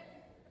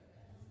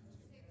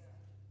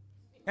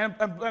 And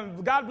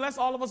God bless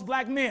all of us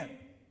black men.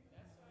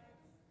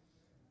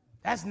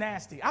 That's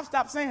nasty. I've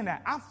stopped saying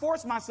that. I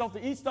force myself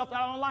to eat stuff that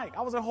I don't like.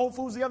 I was at Whole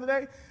Foods the other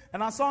day,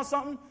 and I saw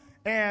something,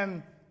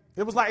 and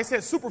it was like, it said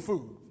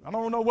superfood. I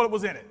don't know what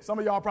was in it. Some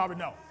of y'all probably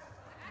know.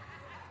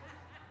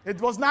 It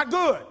was not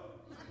good.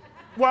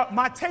 Well,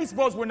 my taste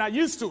buds were not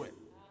used to it.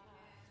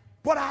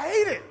 But I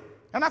ate it,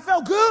 and I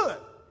felt good.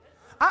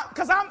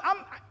 Because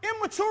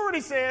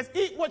immaturity says,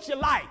 eat what you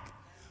like.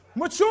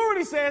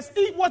 Maturity says,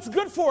 eat what's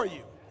good for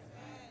you.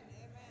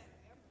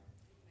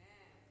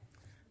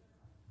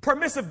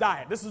 Permissive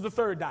diet. This is the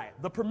third diet,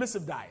 the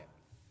permissive diet.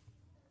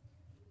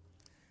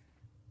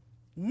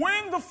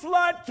 When the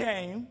flood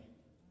came,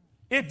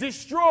 it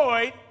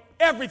destroyed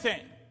everything.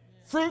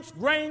 Fruits,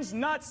 grains,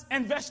 nuts,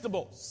 and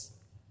vegetables.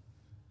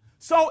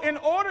 So in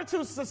order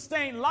to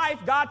sustain life,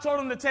 God told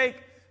them to take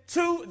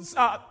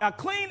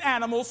clean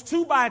animals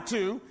 2 by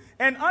 2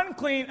 and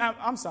unclean,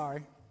 I'm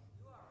sorry.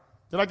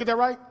 Did I get that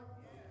right?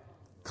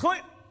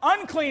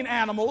 Unclean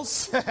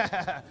animals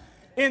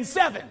in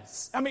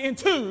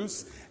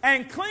 2s,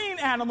 and clean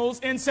animals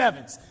in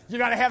 7s. You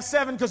got to have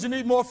 7 because you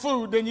need more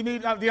food than you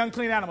need the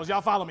unclean animals.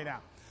 Y'all follow me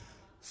now.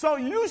 So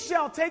you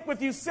shall take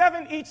with you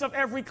 7 each of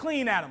every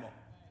clean animal,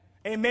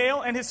 a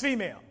male and his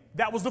female.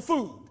 That was the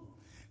food.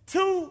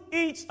 2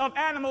 each of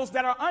animals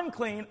that are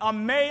unclean, a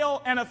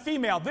male and a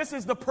female. This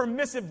is the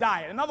permissive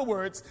diet. In other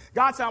words,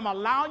 God said, I'm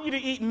allowing you to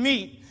eat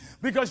meat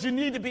because you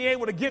need to be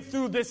able to get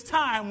through this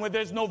time where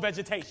there's no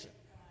vegetation.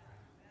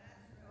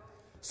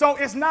 So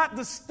it's not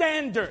the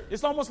standard.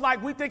 It's almost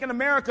like we think in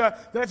America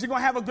that if you're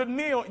going to have a good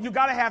meal, you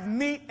got to have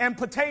meat and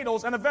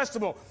potatoes and a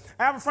vegetable.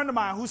 I have a friend of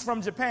mine who's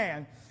from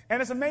Japan,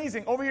 and it's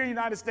amazing. Over here in the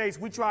United States,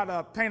 we try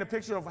to paint a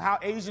picture of how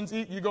Asians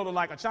eat. You go to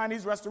like a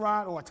Chinese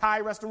restaurant or a Thai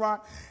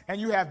restaurant, and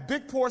you have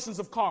big portions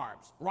of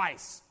carbs,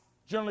 rice,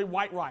 generally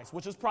white rice,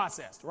 which is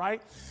processed,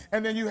 right?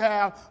 And then you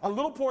have a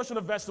little portion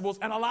of vegetables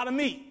and a lot of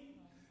meat.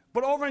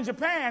 But over in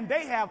Japan,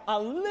 they have a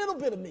little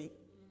bit of meat,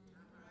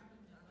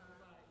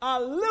 a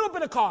little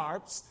bit of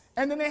carbs,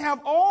 and then they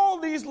have all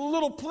these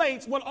little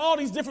plates with all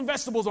these different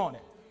vegetables on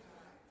it.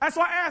 That's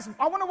why I asked,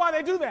 I wonder why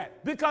they do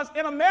that. Because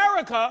in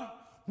America,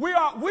 we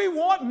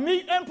want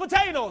meat and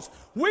potatoes.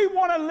 We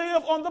want to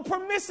live on the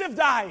permissive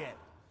diet.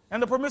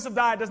 And the permissive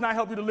diet does not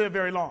help you to live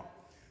very long.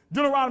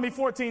 Deuteronomy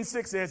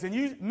 14:6 says, and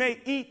you may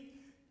eat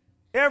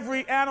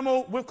every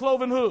animal with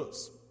cloven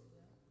hooves,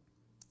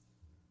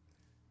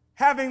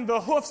 having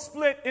the hoof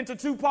split into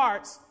 2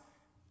 parts,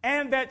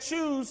 and that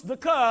chews the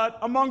cud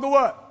among the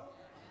what?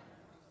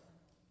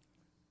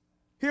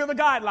 Here are the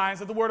guidelines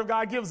that the Word of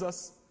God gives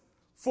us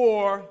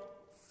for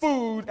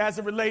food as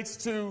it relates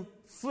to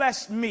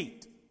flesh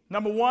meat.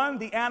 Number 1,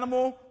 the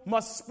animal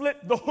must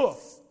split the hoof.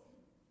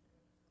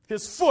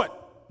 His foot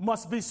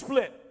must be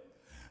split.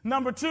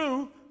 Number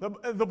 2,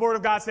 the Word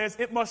of God says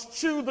it must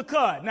chew the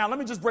cud. Now, let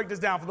me just break this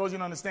down for those who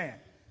don't understand.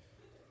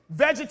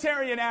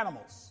 Vegetarian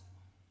animals,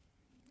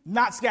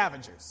 not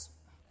scavengers.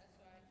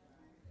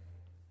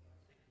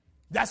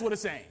 That's what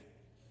it's saying.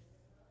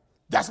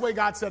 That's the way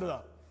God set it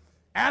up.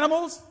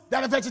 Animals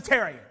that are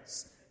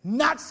vegetarians,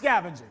 not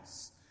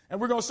scavengers. And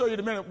we're going to show you in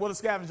a minute what a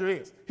scavenger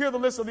is. Here are the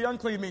list of the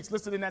unclean meats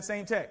listed in that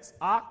same text.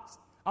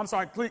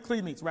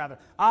 Clean meats rather.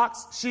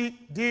 Ox,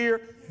 sheep,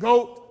 deer,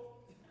 goat.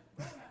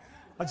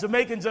 A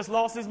Jamaican just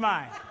lost his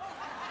mind.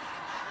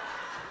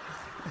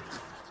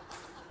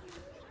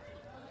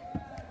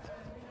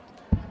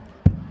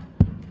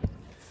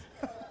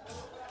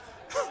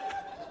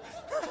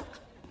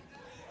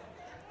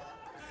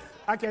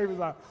 I can't even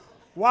lie.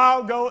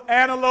 Wild goat,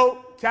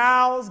 antelope,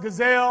 cows,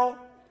 gazelle.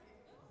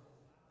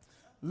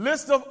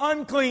 List of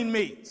unclean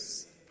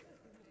meats.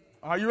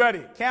 Are you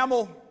ready?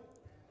 Camel.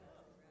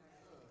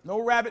 No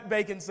rabbit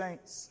bacon,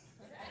 saints.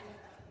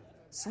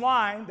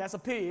 Swine, that's a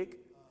pig.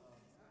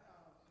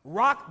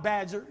 Rock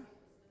badger.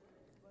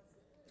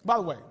 By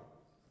the way,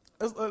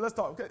 Let's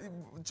talk.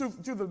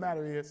 Truth of the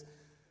matter is,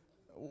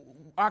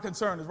 our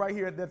concern is right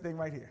here at that thing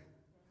right here.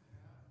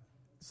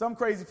 Some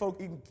crazy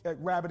folk eating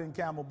rabbit and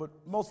camel, but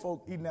most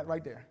folk eating that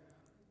right there.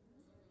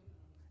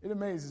 It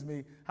amazes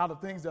me how the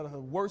things that are the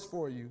worst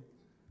for you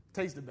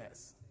taste the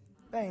best.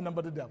 They ain't nothing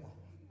but the devil.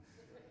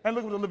 And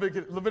look what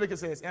Leviticus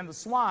says. And the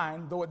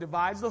swine, though it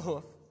divides the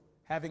hoof,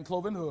 having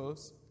cloven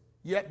hooves,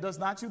 yet does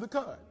not chew the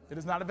cud. It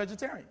is not a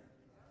vegetarian.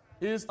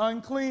 It is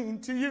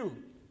unclean to you.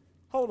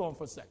 Hold on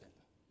for a second.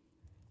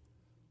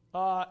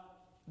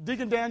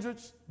 Deacon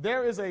Dandridge,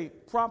 there is a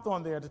prompt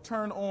on there to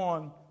turn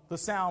on the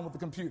sound with the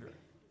computer.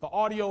 The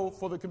audio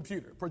for the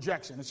computer,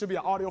 projection. It should be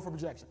an audio for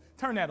projection.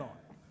 Turn that on.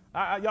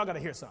 Y'all got to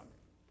hear something.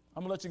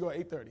 I'm going to let you go at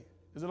 8:30.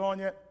 Is it on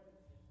yet?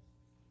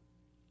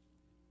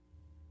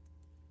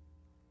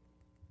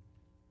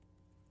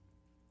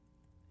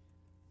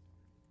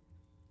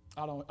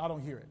 I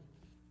don't hear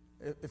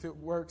it. If it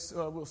works,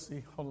 we'll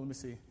see. Hold on, let me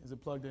see. Is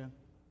it plugged in?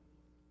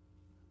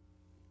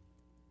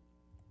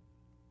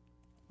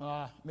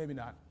 Maybe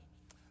not.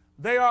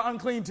 They are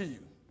unclean to you.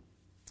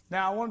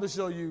 Now, I wanted to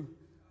show you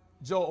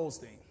Joel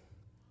Osteen.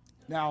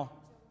 Now,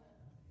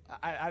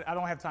 I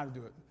don't have time to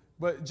do it,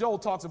 but Joel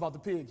talks about the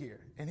pig here,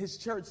 and his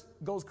church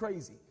goes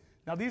crazy.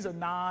 Now, these are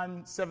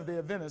non-Seventh-day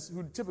Adventists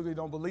who typically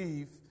don't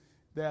believe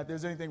that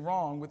there's anything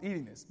wrong with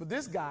eating this. But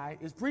this guy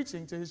is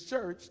preaching to his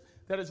church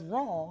that it's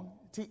wrong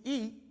to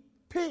eat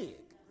pig.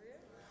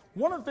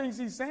 One of the things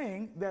he's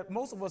saying that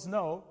most of us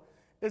know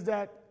is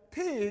that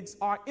pigs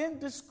are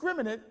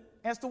indiscriminate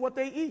as to what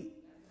they eat.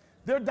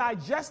 Their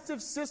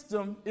digestive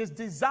system is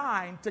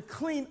designed to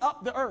clean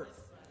up the earth.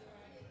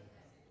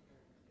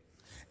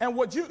 And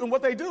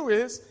what they do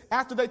is,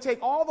 after they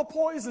take all the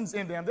poisons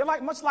in them, they're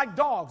much like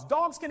dogs.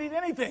 Dogs can eat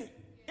anything,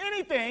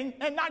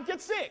 and not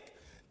get sick.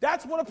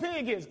 That's what a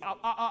pig is.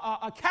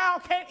 A cow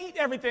can't eat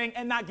everything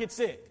and not get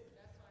sick.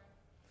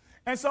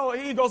 And so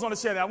he goes on to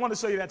share that. I want to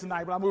show you that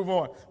tonight, but I'll move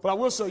on. But I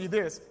will show you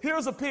this.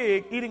 Here's a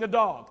pig eating a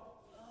dog.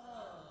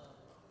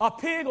 A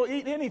pig will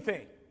eat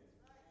anything.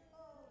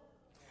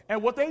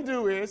 And what they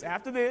do is,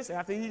 after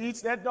he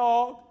eats that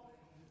dog,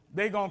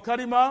 they're going to cut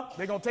him up.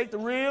 They're going to take the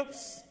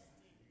ribs.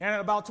 And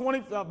about 4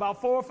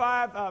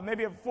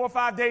 or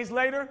 5 days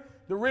later,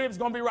 the ribs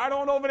going to be right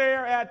on over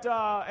there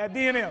at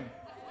B&M.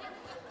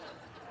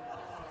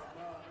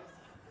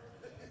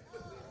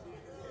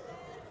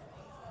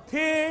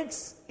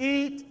 Pigs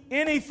eat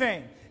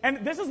anything.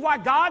 And this is why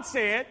God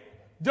said,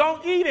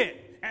 don't eat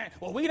it. And,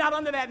 well, we're not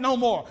under that no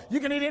more. You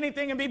can eat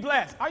anything and be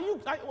blessed.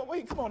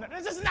 Wait, come on.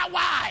 This is not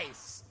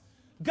wise.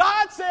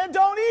 God said,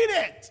 don't eat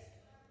it.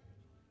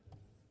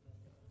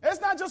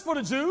 It's not just for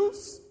the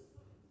Jews.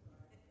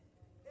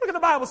 Look at the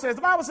Bible says.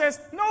 The Bible says,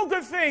 no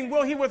good thing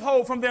will he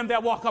withhold from them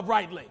that walk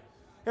uprightly.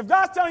 If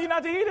God's telling you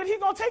not to eat it, he's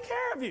going to take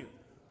care of you.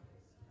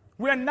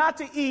 We're not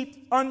to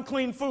eat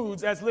unclean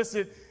foods as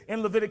listed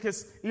in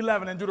Leviticus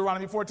 11 and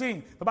Deuteronomy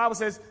 14. The Bible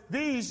says,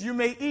 these you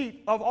may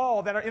eat of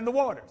all that are in the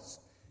waters.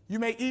 You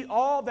may eat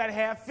all that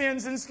have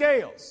fins and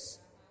scales.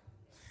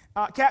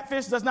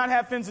 Catfish does not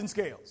have fins and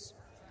scales.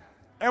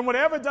 And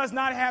whatever does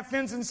not have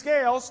fins and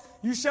scales,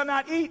 you shall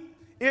not eat.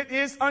 It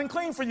is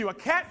unclean for you. A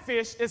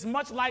catfish is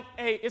much like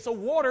it's a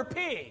water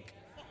pig.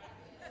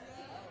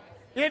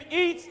 It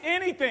eats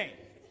anything.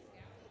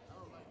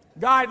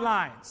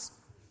 Guidelines.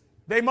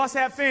 They must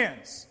have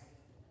fins.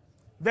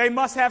 They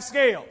must have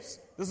scales.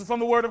 This is from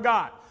the Word of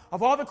God.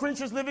 Of all the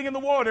creatures living in the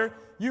water,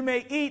 you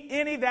may eat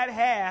any that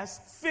has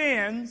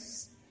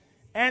fins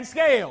and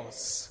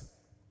scales.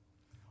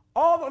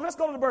 Let's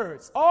go to the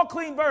birds. All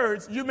clean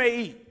birds you may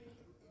eat.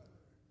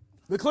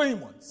 The clean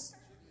ones.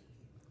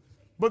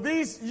 But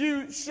these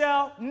you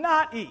shall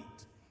not eat.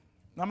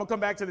 Now, I'm going to come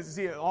back to this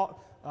here.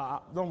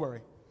 Don't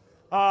worry.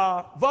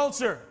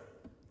 Vulture.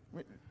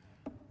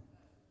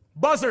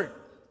 Buzzard.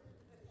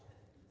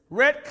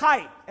 Red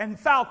kite and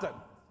falcon.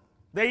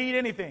 They eat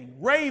anything.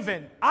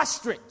 Raven,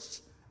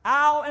 ostrich,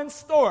 owl and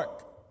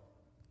stork.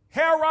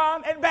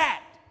 Heron and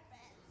bat.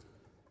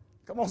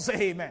 Come on, say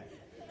amen.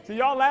 So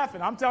y'all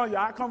laughing. I'm telling you,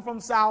 I come from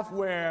the South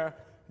where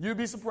you'd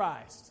be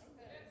surprised.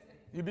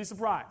 You'd be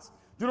surprised.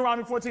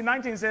 Deuteronomy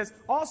 14:19 says,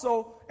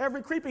 also,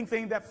 every creeping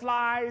thing that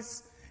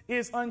flies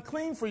is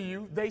unclean for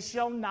you. They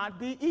shall not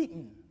be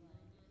eaten.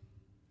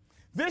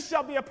 This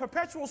shall be a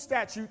perpetual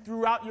statute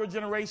throughout your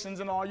generations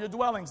and all your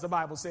dwellings, the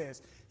Bible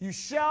says. You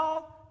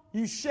shall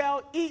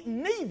eat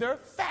neither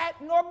fat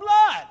nor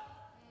blood.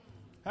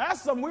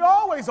 That's something we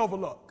always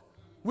overlook.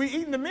 We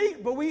eating the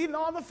meat, but we eating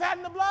all the fat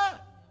and the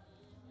blood.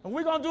 And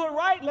we're going to do it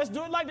right. Let's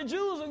do it like the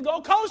Jews and go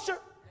kosher.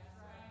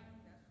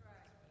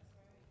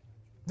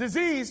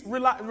 Disease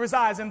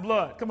resides in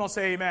blood. Come on,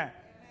 say amen.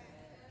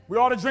 We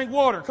ought to drink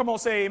water. Come on,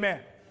 say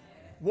amen.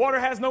 Water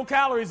has no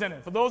calories in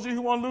it. For those of you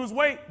who want to lose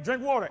weight,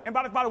 drink water. And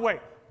by the way,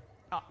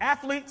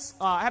 athletes,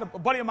 I had a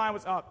buddy of mine,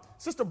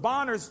 Sister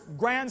Bonner's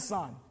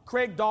grandson,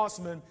 Craig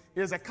Dossman,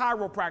 is a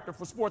chiropractor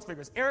for sports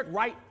figures. Eric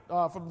Wright,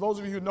 for those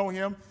of you who know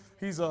him,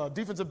 he's a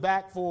defensive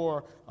back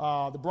for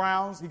the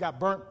Browns. He got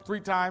burnt 3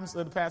 times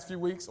in the past few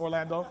weeks,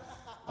 Orlando.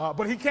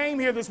 But he came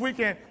here this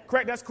weekend.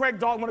 That's Craig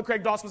Dalton, one of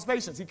Craig Dawson's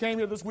patients. He came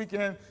here this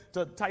weekend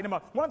to tighten him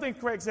up. One of the things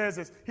Craig says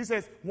is, he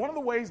says, one of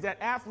the ways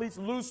that athletes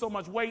lose so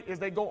much weight is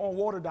they go on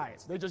water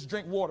diets. They just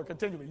drink water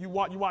continually. You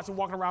watch them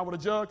walking around with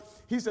a jug.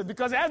 He said,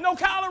 because it has no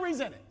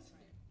calories in it.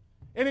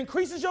 It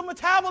increases your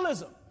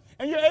metabolism,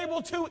 and you're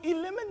able to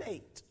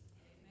eliminate.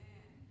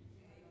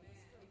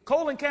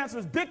 Colon cancer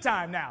is big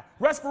time now.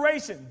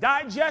 Respiration,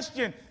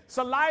 digestion,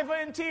 saliva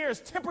and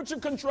tears, temperature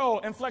control,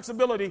 and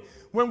flexibility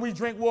when we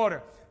drink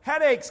water.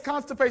 Headaches,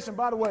 constipation.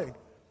 By the way,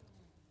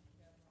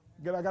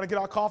 I got to get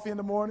our coffee in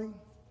the morning,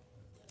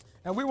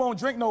 and we won't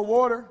drink no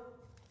water.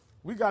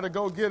 We got to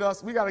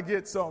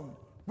get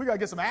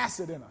some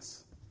acid in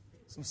us.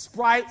 Some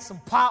Sprite, some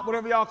pop,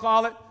 whatever y'all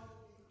call it.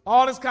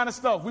 All this kind of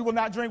stuff. We will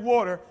not drink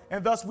water,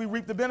 and thus we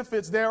reap the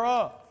benefits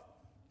thereof.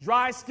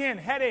 Dry skin,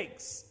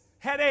 headaches,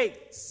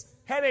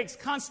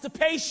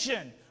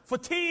 constipation,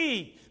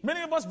 fatigue.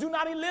 Many of us do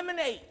not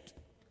eliminate.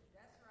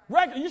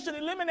 You should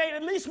eliminate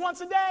at least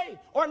once a day,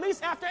 or at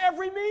least after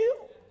every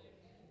meal.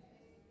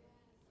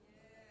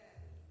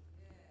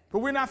 But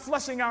we're not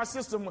flushing our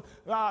system.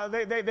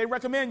 They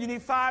recommend you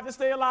need 5 to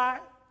stay alive,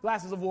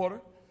 glasses of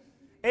water,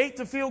 8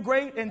 to feel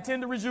great, and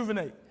 10 to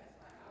rejuvenate.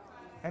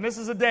 And this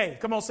is a day.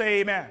 Come on, say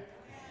amen.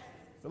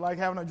 I feel like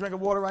having a drink of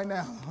water right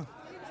now.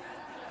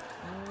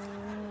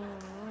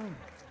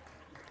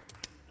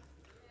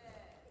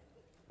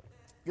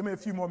 Give me a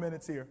few more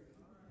minutes here.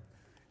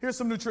 Here's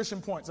some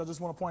nutrition points I just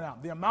want to point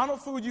out. The amount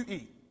of food you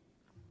eat.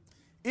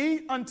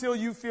 Eat until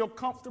you feel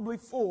comfortably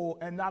full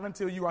and not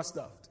until you are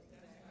stuffed.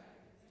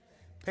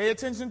 Pay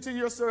attention to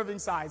your serving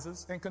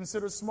sizes and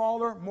consider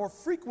smaller, more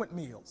frequent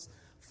meals.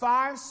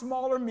 5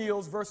 smaller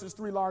meals versus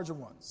 3 larger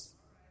ones.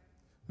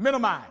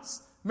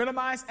 Minimize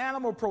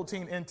animal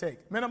protein intake.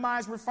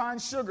 Minimize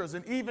refined sugars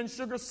and even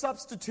sugar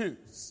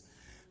substitutes.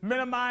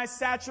 Minimize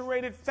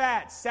saturated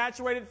fats.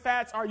 Saturated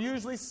fats are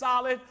usually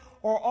solid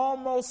or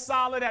almost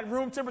solid at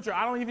room temperature.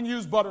 I don't even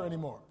use butter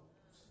anymore.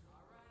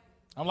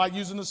 I'm like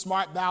using the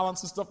Smart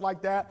Balance and stuff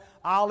like that.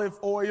 Olive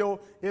oil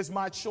is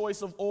my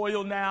choice of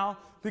oil now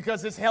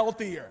because it's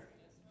healthier.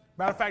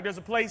 Matter of fact, there's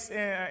a place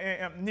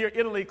near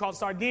Italy called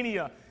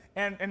Sardinia,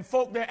 and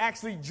folk there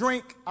actually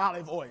drink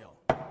olive oil.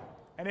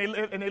 And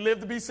they live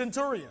to be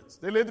centurions.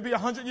 They live to be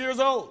 100 years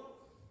old.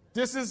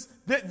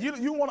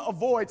 You want to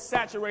avoid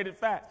saturated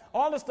fat.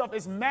 All this stuff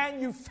is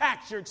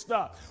manufactured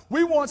stuff.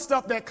 We want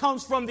stuff that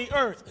comes from the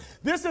earth.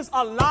 This is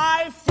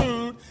alive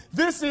food.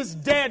 This is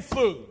dead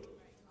food.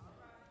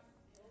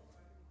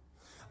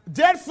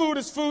 Dead food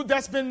is food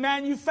that's been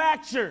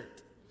manufactured.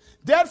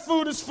 Dead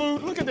food is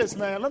food. Look at this,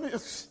 man.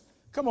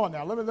 Come on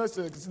now. This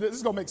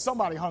is going to make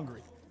somebody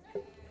hungry.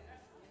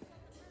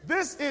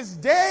 This is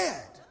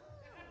dead.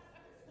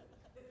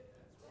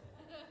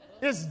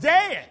 It's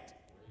dead.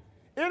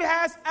 It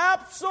has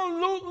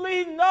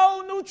absolutely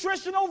no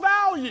nutritional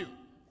value.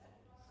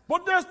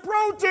 But there's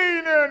protein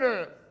in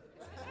it.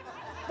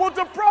 But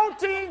the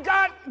protein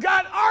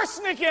got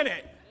arsenic in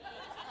it.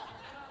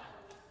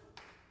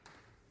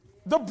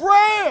 The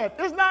bread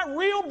is not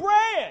real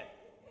bread.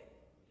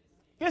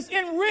 It's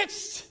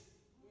enriched,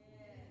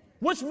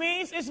 which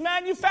means it's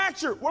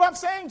manufactured. What I'm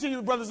saying to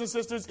you, brothers and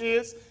sisters,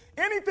 is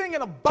anything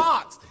in a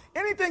box,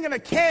 anything in a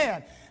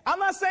can, I'm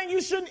not saying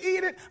you shouldn't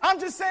eat it. I'm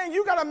just saying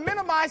you got to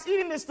minimize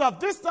eating this stuff.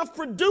 This stuff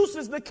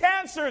produces the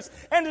cancers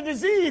and the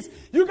disease.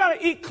 You got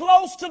to eat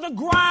close to the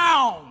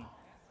ground.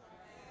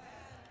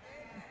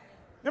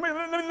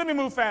 Let me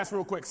move fast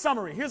real quick.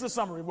 Summary. Here's a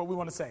summary of what we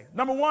want to say.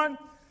 Number one,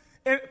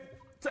 to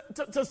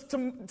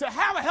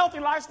have a healthy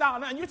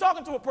lifestyle, and you're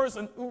talking to a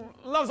person who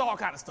loves all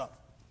kind of stuff.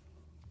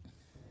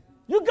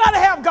 You got to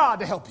have God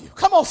to help you.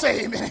 Come on,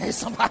 say amen. Hey,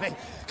 somebody.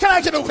 Can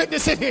I get a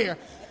witness in here?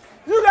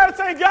 You got to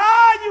say,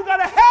 God, you got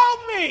to help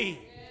me.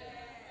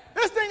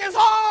 This thing is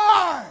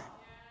hard.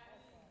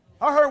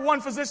 I heard one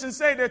physician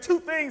say there are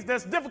 2 things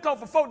that's difficult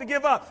for folk to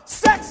give up: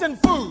 sex and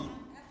food.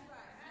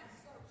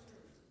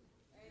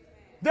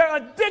 They're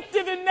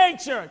addictive in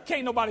nature.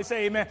 Can't nobody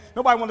say amen.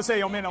 Nobody want to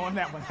say amen on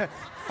that one.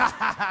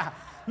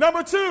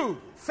 Number 2,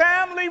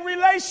 family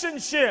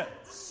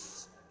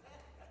relationships.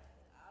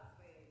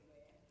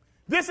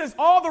 This is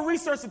all the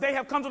research that they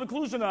have come to the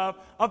conclusion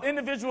of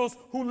individuals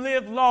who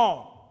live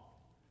long.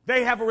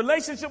 They have a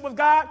relationship with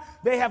God.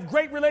 They have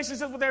great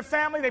relationships with their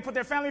family. They put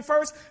their family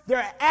first.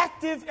 They're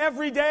active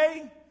every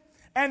day.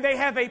 And they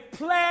have a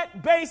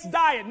plant-based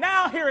diet.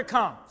 Now here it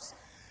comes.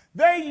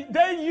 They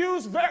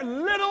use very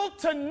little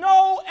to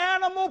no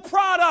animal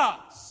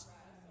products.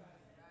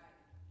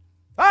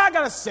 I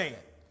got to say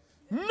it.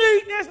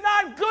 Meat is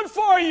not good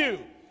for you.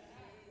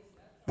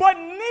 But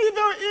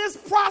neither is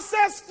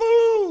processed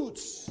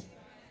foods.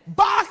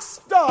 Box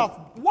stuff,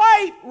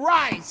 white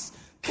rice,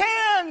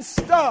 canned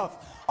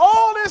stuff.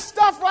 All this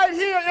stuff right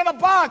here in a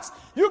box,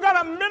 you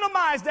got to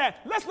minimize that.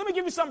 Let me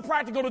give you something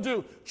practical to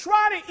do.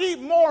 Try to eat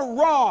more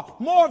raw,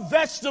 more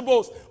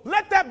vegetables.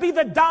 Let that be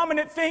the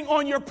dominant thing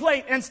on your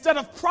plate instead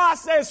of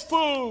processed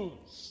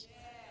foods.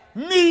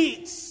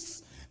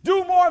 Meats.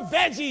 Do more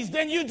veggies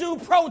than you do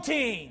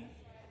protein.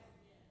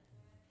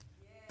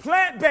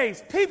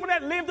 Plant-based. People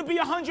that live to be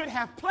 100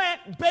 have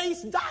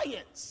plant-based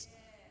diets.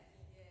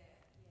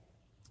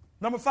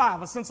 Number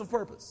 5, a sense of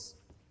purpose.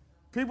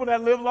 People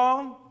that live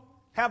long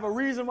have a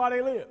reason why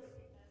they live.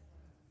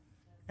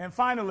 And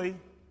finally,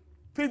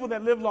 people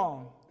that live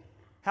long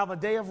have a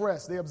day of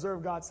rest. They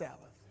observe God's Sabbath.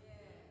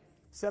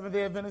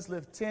 Seventh-day Adventists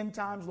live 10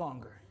 times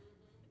longer.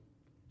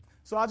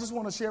 So I just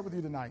want to share with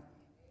you tonight.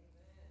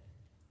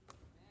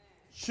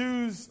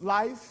 Choose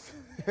life.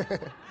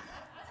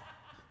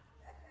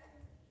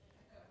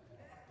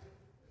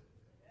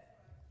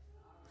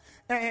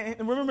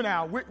 And remember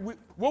now, what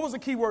was the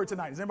key word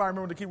tonight? Does anybody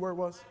remember what the key word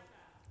was?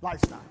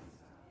 Lifestyle.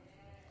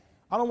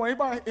 I don't want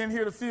anybody in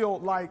here to feel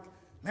like,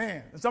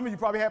 man, and some of you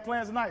probably had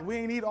plans tonight. We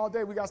ain't eat all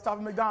day. We got to stop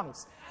at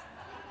McDonald's.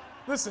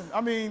 Listen, I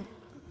mean,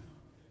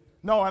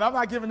 no, and I'm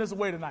not giving this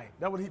away tonight.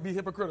 That would be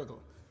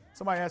hypocritical.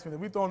 Somebody asked me that.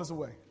 We're throwing this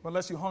away. But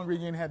unless you're hungry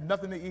and you ain't had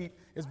nothing to eat,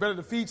 it's better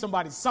to feed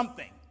somebody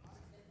something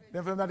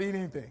than for them not to eat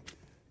anything.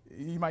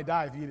 You might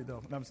die if you eat it,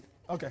 though.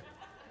 Okay.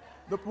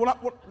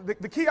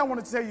 The key I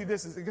want to tell you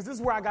this is, because this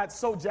is where I got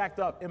so jacked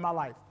up in my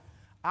life.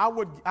 I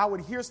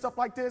would hear stuff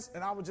like this,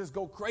 and I would just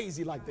go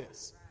crazy like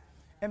this.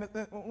 And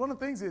one of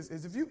the things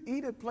is if you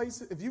eat at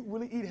places, if you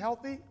really eat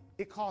healthy,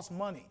 it costs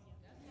money.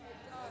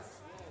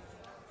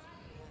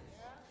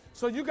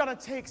 So you got to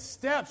take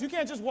steps. You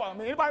can't just walk. I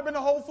mean, anybody been to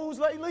Whole Foods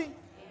lately?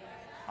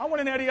 I went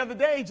in there the other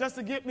day just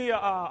to get me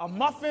a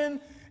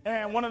muffin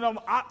and one of them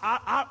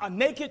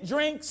naked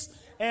drinks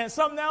and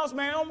something else,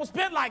 man. I almost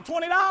spent like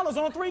 $20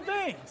 on 3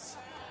 things.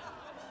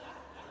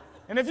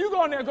 And if you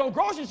go in there and go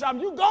grocery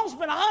shopping, you going to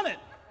spend $100.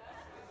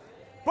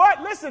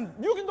 But listen,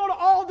 you can go to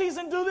Aldi's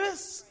and do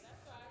this.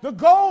 The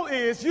goal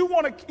is you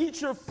want to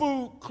eat your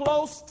food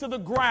close to the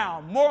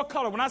ground, more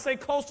color. When I say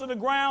close to the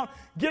ground,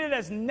 get it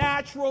as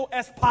natural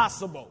as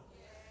possible.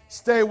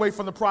 Stay away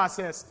from the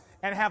process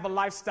and have a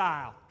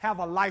lifestyle. Have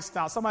a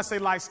lifestyle. Somebody say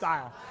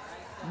lifestyle.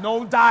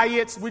 No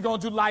diets. We're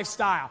going to do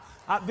lifestyle.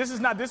 This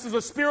is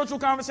a spiritual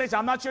conversation.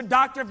 I'm not your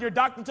doctor. If your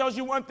doctor tells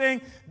you one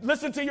thing,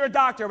 listen to your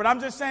doctor. But I'm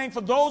just saying,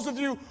 for those of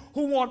you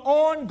who want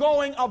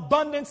ongoing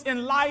abundance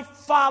in life,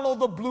 follow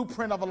the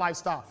blueprint of a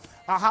lifestyle.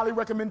 I highly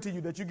recommend to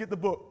you that you get the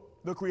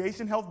book, The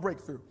Creation Health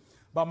Breakthrough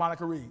by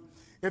Monica Reed.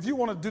 If you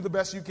want to do the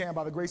best you can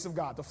by the grace of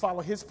God to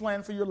follow his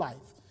plan for your life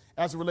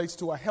as it relates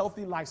to a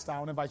healthy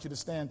lifestyle, I invite you to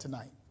stand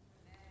tonight.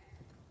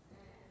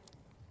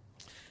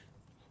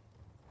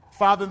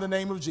 Father, in the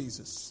name of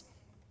Jesus,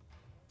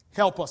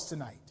 help us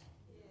tonight.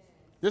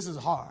 This is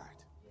hard.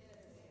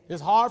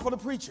 It's hard for the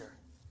preacher.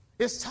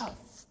 It's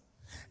tough.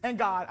 And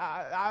God,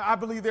 I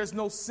believe there's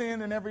no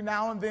sin in every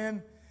now and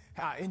then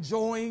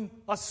enjoying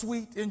a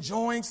sweet,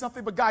 enjoying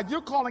something. But God,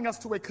 you're calling us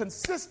to a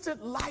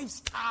consistent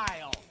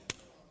lifestyle.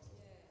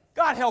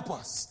 God, help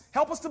us.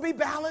 Help us to be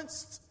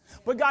balanced.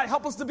 But God,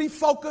 help us to be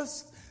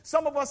focused.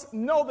 Some of us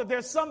know that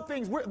there's some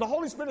things, the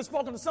Holy Spirit has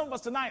spoken to some of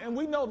us tonight, and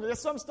we know that there's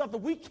some stuff that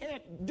we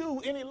can't do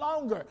any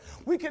longer.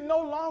 We can no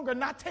longer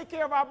not take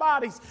care of our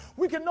bodies.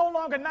 We can no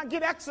longer not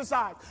get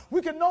exercise.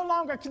 We can no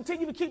longer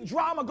continue to keep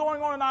drama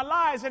going on in our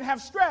lives and have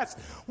stress.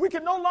 We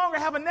can no longer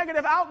have a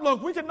negative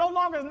outlook. We can no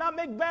longer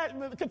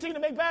continue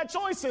to make bad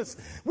choices.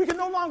 We can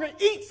no longer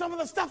eat some of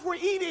the stuff we're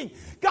eating.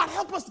 God,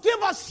 help us,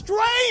 give us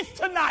strength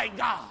tonight,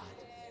 God,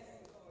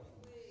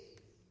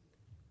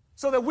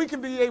 so that we can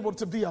be able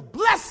to be a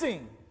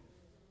blessing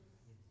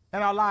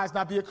and our lives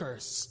not be a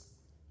curse,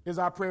 is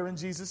our prayer in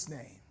Jesus'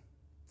 name.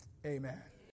 Amen.